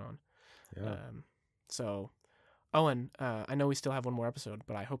that we've gone on. Yeah. So, Owen, I know we still have one more episode,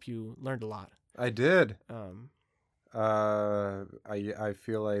 but I hope you learned a lot. I did. I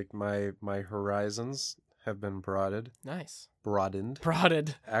feel like my horizons have been broadened. Nice. Broadened.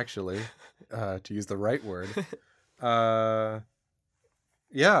 Actually, to use the right word.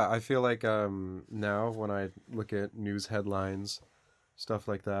 Yeah, I feel like now when I look at news headlines, stuff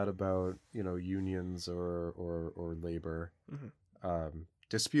like that about unions or labor, mm-hmm.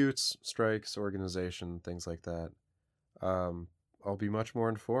 Disputes, strikes, organization, things like that, I'll be much more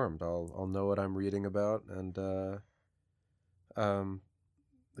informed. I'll know what I'm reading about, and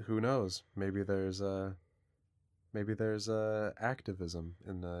who knows? Maybe there's activism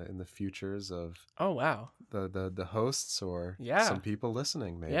in the futures of the hosts or some people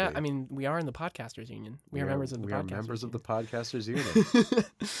listening. Maybe I mean we are in the Podcasters Union. We are members of the Podcasters Union,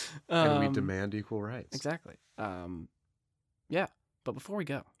 and we demand equal rights. Exactly. But before we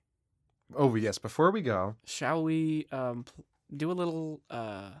go, before we go, shall we do a little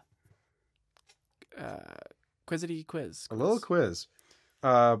quizzity quiz? A little quiz.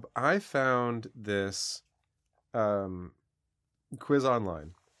 I found this quiz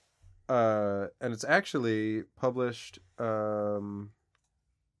online, and it's actually published hang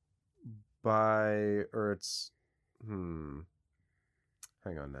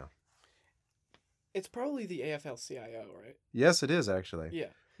on now. It's probably the AFL-CIO, right? Yes, it is actually. Yeah.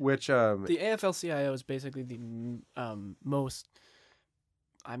 Which the AFL-CIO is basically the most.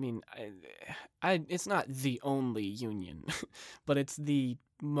 I mean, it's not the only union, but it's the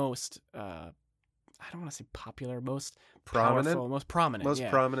most. I don't want to say popular, most prominent, powerful, most prominent,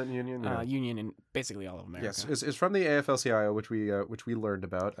 prominent union. Union in basically all of America. Yes, it's from the AFL-CIO, which we learned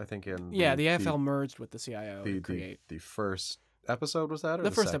about. I think in the AFL merged with the CIO to create the first episode. Was that or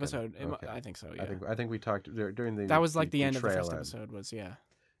the first second? episode? Okay. I think so. Yeah, I think we talked during the. That was like the end of the first episode. Was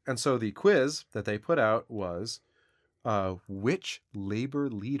And so the quiz that they put out was, which labor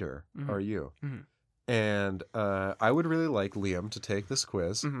leader mm-hmm. are you? Mm-hmm. And I would really like Liam to take this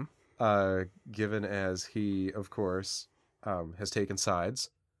quiz, mm-hmm. Given as he, of course, has taken sides.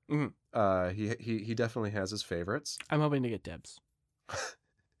 Mm-hmm. He definitely has his favorites. I'm hoping to get Debs.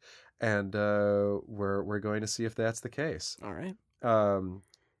 And we're going to see if that's the case. All right.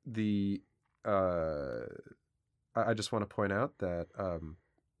 I just want to point out that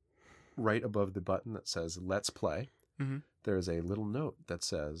right above the button that says "Let's Play," mm-hmm. there's a little note that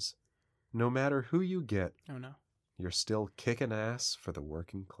says, "No matter who you get, oh no, you're still kicking ass for the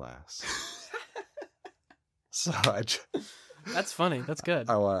working class." So that's funny. That's good.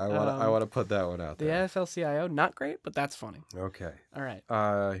 I want to put that one out there. The AFL-CIO, not great, but that's funny. Okay. All right.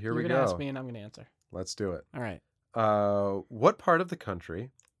 Here we go. You're gonna ask me, and I'm gonna answer. Let's do it. All right. What part of the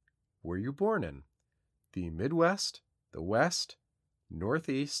country were you born in? The Midwest, the West,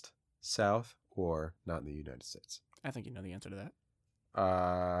 Northeast, South, or not in the United States? I think you know the answer to that.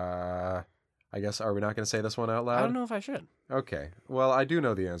 I guess, are we not going to say this one out loud? I don't know if I should. Okay. Well, I do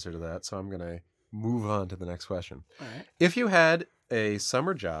know the answer to that, so I'm going to move on to the next question. All right. If you had a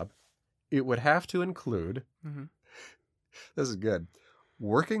summer job, it would have to include, mm-hmm. this is good,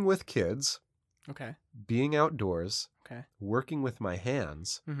 working with kids Okay. Being outdoors. Okay. Working with my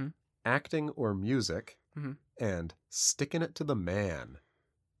hands. Mm-hmm. Acting or music. Mm-hmm. And sticking it to the man.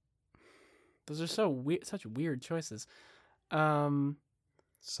 Those are such weird choices.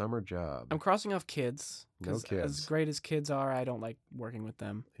 Summer job. I'm crossing off kids. No kids. As great as kids are, I don't like working with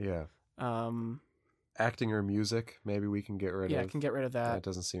them. Yeah. Um, Acting or music, maybe we can get rid of. Yeah, I can get rid of that. That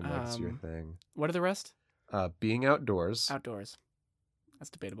doesn't seem like it's your thing. What are the rest? Being outdoors. Outdoors.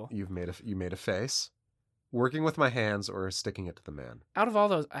 That's debatable. You made a face. Working with my hands or sticking it to the man. Out of all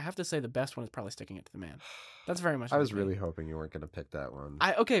those, I have to say the best one is probably sticking it to the man. That's very much. I was really hoping you weren't going to pick that one.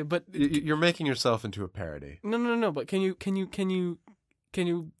 Okay, but you're making yourself into a parody. No. But can you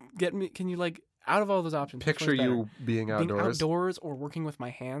get me? Can you like out of all those options? Picture you being outdoors. Being outdoors or working with my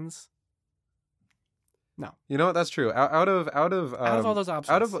hands. No. You know what? That's true. Out of all those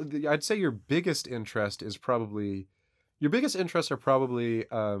options, I'd say your biggest interest is probably. Your biggest interests are probably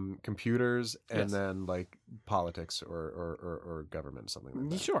computers and then like politics or government, something like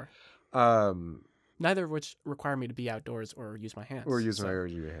that. Sure. Neither of which require me to be outdoors or use my hands.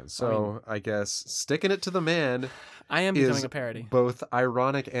 Your hands. So I guess sticking it to the man. I am becoming a parody. Both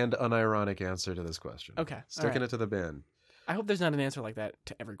ironic and unironic answer to this question. Okay. Sticking it to the man. I hope there's not an answer like that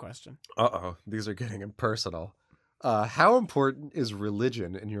to every question. These are getting impersonal. How important is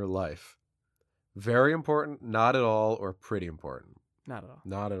religion in your life? Very important, not at all, or pretty important? Not at all.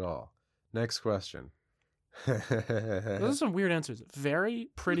 Not at all. Next question. Those are some weird answers. Very,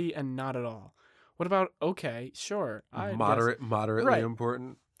 pretty, and not at all. What about okay, sure. Moderately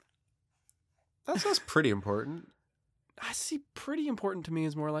important? That's pretty important. I see pretty important to me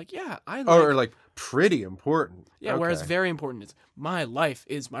is more like, yeah, I like... or like pretty important. Yeah, okay. Whereas very important is my life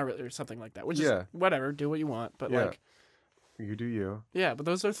is my... or something like that. Which is whatever, do what you want. But like... You do you. Yeah, but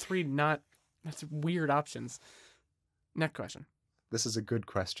those are three not... That's weird options. Next question. This is a good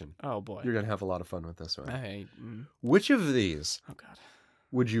question. Oh, boy. You're going to have a lot of fun with this one. Mm. Which of these God.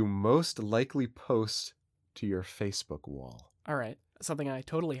 would you most likely post to your Facebook wall? All right. Something I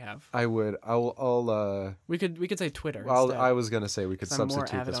totally have. I'll We could say Twitter. I was going to say we could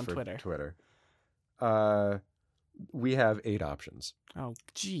substitute this for Twitter. We have 8 options. Oh,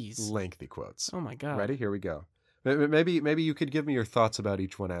 jeez. Lengthy quotes. Oh, my God. Ready? Here we go. Maybe you could give me your thoughts about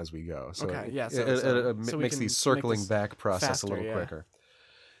each one as we go. So okay, yeah. It makes the circling back process faster, a little quicker.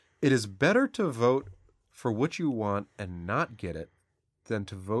 It is better to vote for what you want and not get it than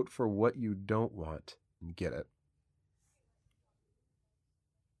to vote for what you don't want and get it.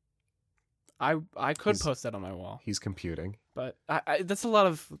 I could post that on my wall. He's computing. But that's a lot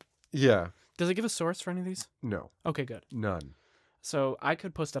of... Yeah. Does it give a source for any of these? No. Okay, good. None. So I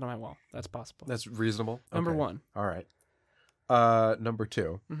could post that on my wall. That's possible. That's reasonable. Number 1. All right. Number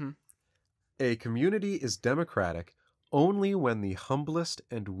 2. Mm-hmm. A community is democratic only when the humblest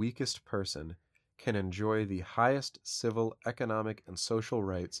and weakest person can enjoy the highest civil, economic, and social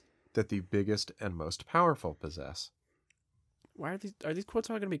rights that the biggest and most powerful possess. Why are these quotes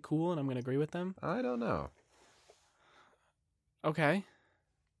all going to be cool and I'm going to agree with them? I don't know. Okay.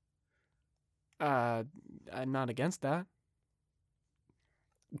 I'm not against that.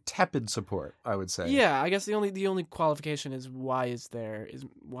 Tepid support, I would say. Yeah, I guess the only qualification is why is there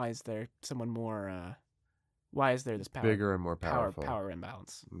someone more why is there this bigger and more powerful power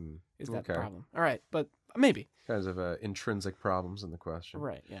imbalance? Is that the problem? All right, but maybe kinds of intrinsic problems in the question.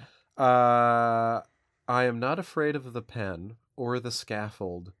 Right, yeah. I am not afraid of the pen or the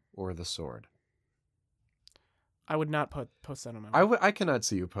scaffold or the sword. I would not post that on my wall. I cannot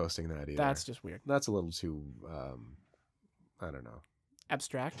see you posting that either. That's just weird. That's a little too I don't know.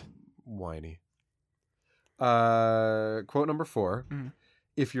 Abstract? Whiny. Quote number 4. Mm-hmm.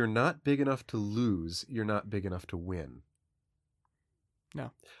 If you're not big enough to lose, you're not big enough to win.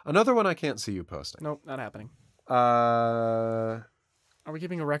 No. Another one I can't see you posting. Nope, not happening. Are we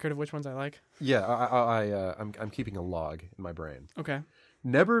keeping a record of which ones I like? Yeah, I'm keeping a log in my brain. Okay.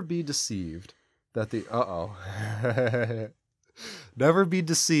 Never be deceived that the Never be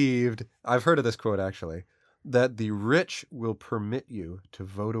deceived. I've heard of this quote actually. That the rich will permit you to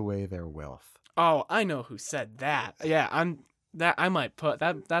vote away their wealth. Oh, I know who said that. Yeah, I might put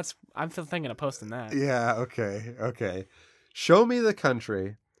that. I'm thinking of posting that. Yeah. Okay. Show me the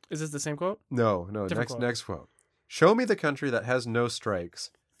country. Is this the same quote? No. Next quote. Show me the country that has no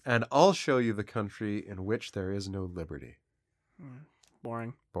strikes, and I'll show you the country in which there is no liberty.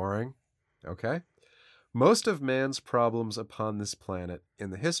 Boring. Okay. Most of man's problems upon this planet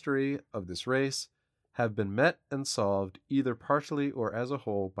in the history of this race have been met and solved either partially or as a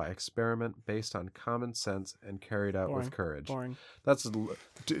whole by experiment based on common sense and carried out with courage. Boring. That's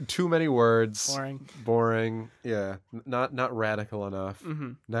too many words. Boring. Yeah, not radical enough.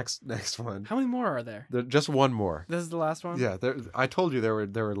 Mm-hmm. Next one. How many more are there? Just one more. This is the last one. Yeah, I told you there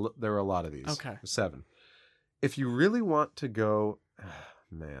were a lot of these. Okay. 7. If you really want to go,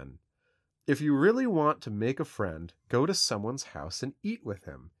 man. If you really want to make a friend, go to someone's house and eat with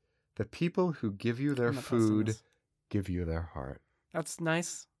him. The people who give you their food give you their heart. That's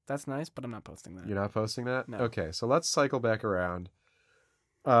nice. That's nice, but I'm not posting that. You're not posting that? No. Okay, so let's cycle back around.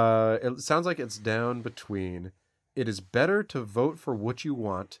 It sounds like it's down between it is better to vote for what you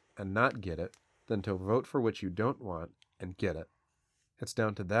want and not get it than to vote for what you don't want and get it. It's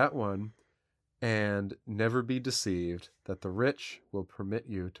down to that one and never be deceived that the rich will permit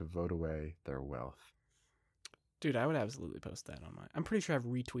you to vote away their wealth. Dude, I would absolutely post that on I'm pretty sure I've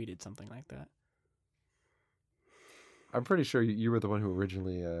retweeted something like that. I'm pretty sure you were the one who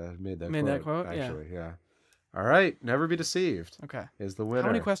originally made that quote. That quote? Actually, yeah. All right, never be deceived. Okay. Is the winner. How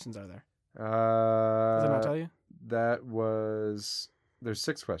many questions are there? Does it not tell you? There's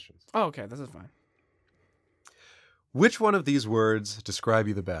 6 questions. Oh, okay, this is fine. Which one of these words describe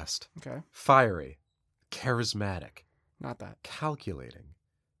you the best? Okay. Fiery, charismatic, not that. Calculating,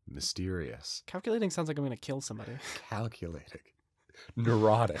 mysterious. Calculating sounds like I'm going to kill somebody. Calculating,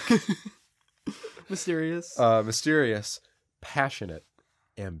 neurotic. Mysterious. Mysterious, passionate,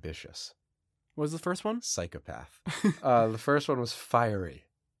 ambitious. What was the first one? Psychopath. The first one was fiery.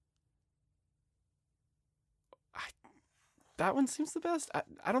 That one seems the best.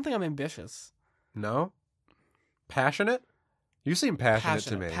 I don't think I'm ambitious. No? Passionate? You seem passionate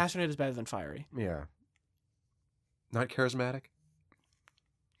to me. Passionate is better than fiery. Yeah. Not charismatic?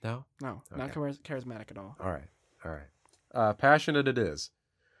 No? No, okay. Not charismatic at all. All right. Passionate it is.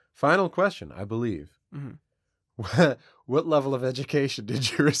 Final question, I believe. Mm-hmm. What level of education did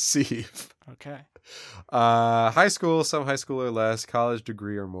you receive? Okay. High school, some high school or less, college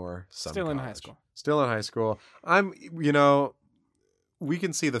degree or more. Still in high school. Still in high school. We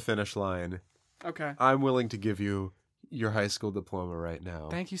can see the finish line. Okay. I'm willing to give you your high school diploma right now.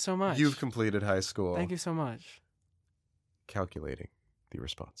 Thank you so much. You've completed high school. Thank you so much. Calculating the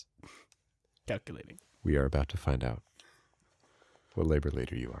response. Calculating. We are about to find out what labor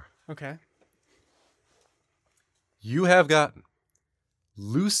leader you are. Okay. You have gotten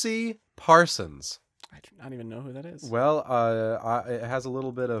Lucy Parsons. I do not even know who that is. Well, it has a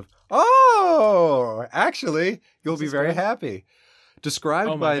little bit of, oh, actually, you'll be very happy.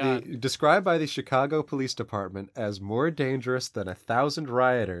 Described by the Chicago Police Department as more dangerous than 1,000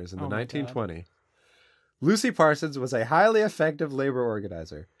 rioters in the 1920s. Lucy Parsons was a highly effective labor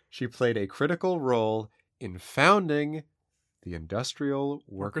organizer. She played a critical role in founding the Industrial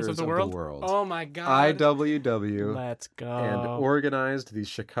Workers of the World. Oh my God. IWW. Let's go. And organized the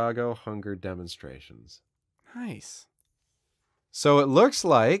Chicago hunger demonstrations. Nice. So it looks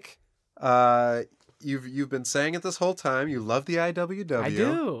like you've been saying it this whole time. You love the IWW. I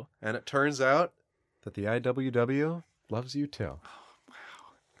do. And it turns out that the IWW loves you too.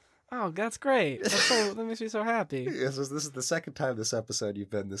 Oh, that's great. That makes me so happy. This is the second time this episode you've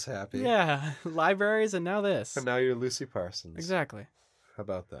been this happy. Yeah. Libraries and now this. And now you're Lucy Parsons. Exactly. How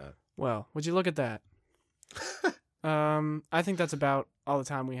about that? Well, would you look at that? I think that's about all the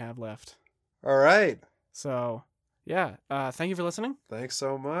time we have left. All right. So, yeah. Thank you for listening. Thanks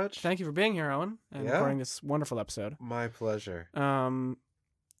so much. Thank you for being here, Owen, and recording this wonderful episode. My pleasure.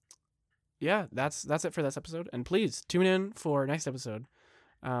 Yeah, that's it for this episode. And please tune in for next episode.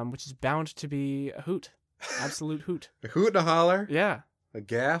 Which is bound to be a hoot. Absolute hoot. A hoot and a holler? Yeah. A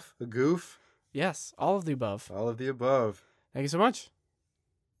gaff? A goof? Yes. All of the above. All of the above. Thank you so much.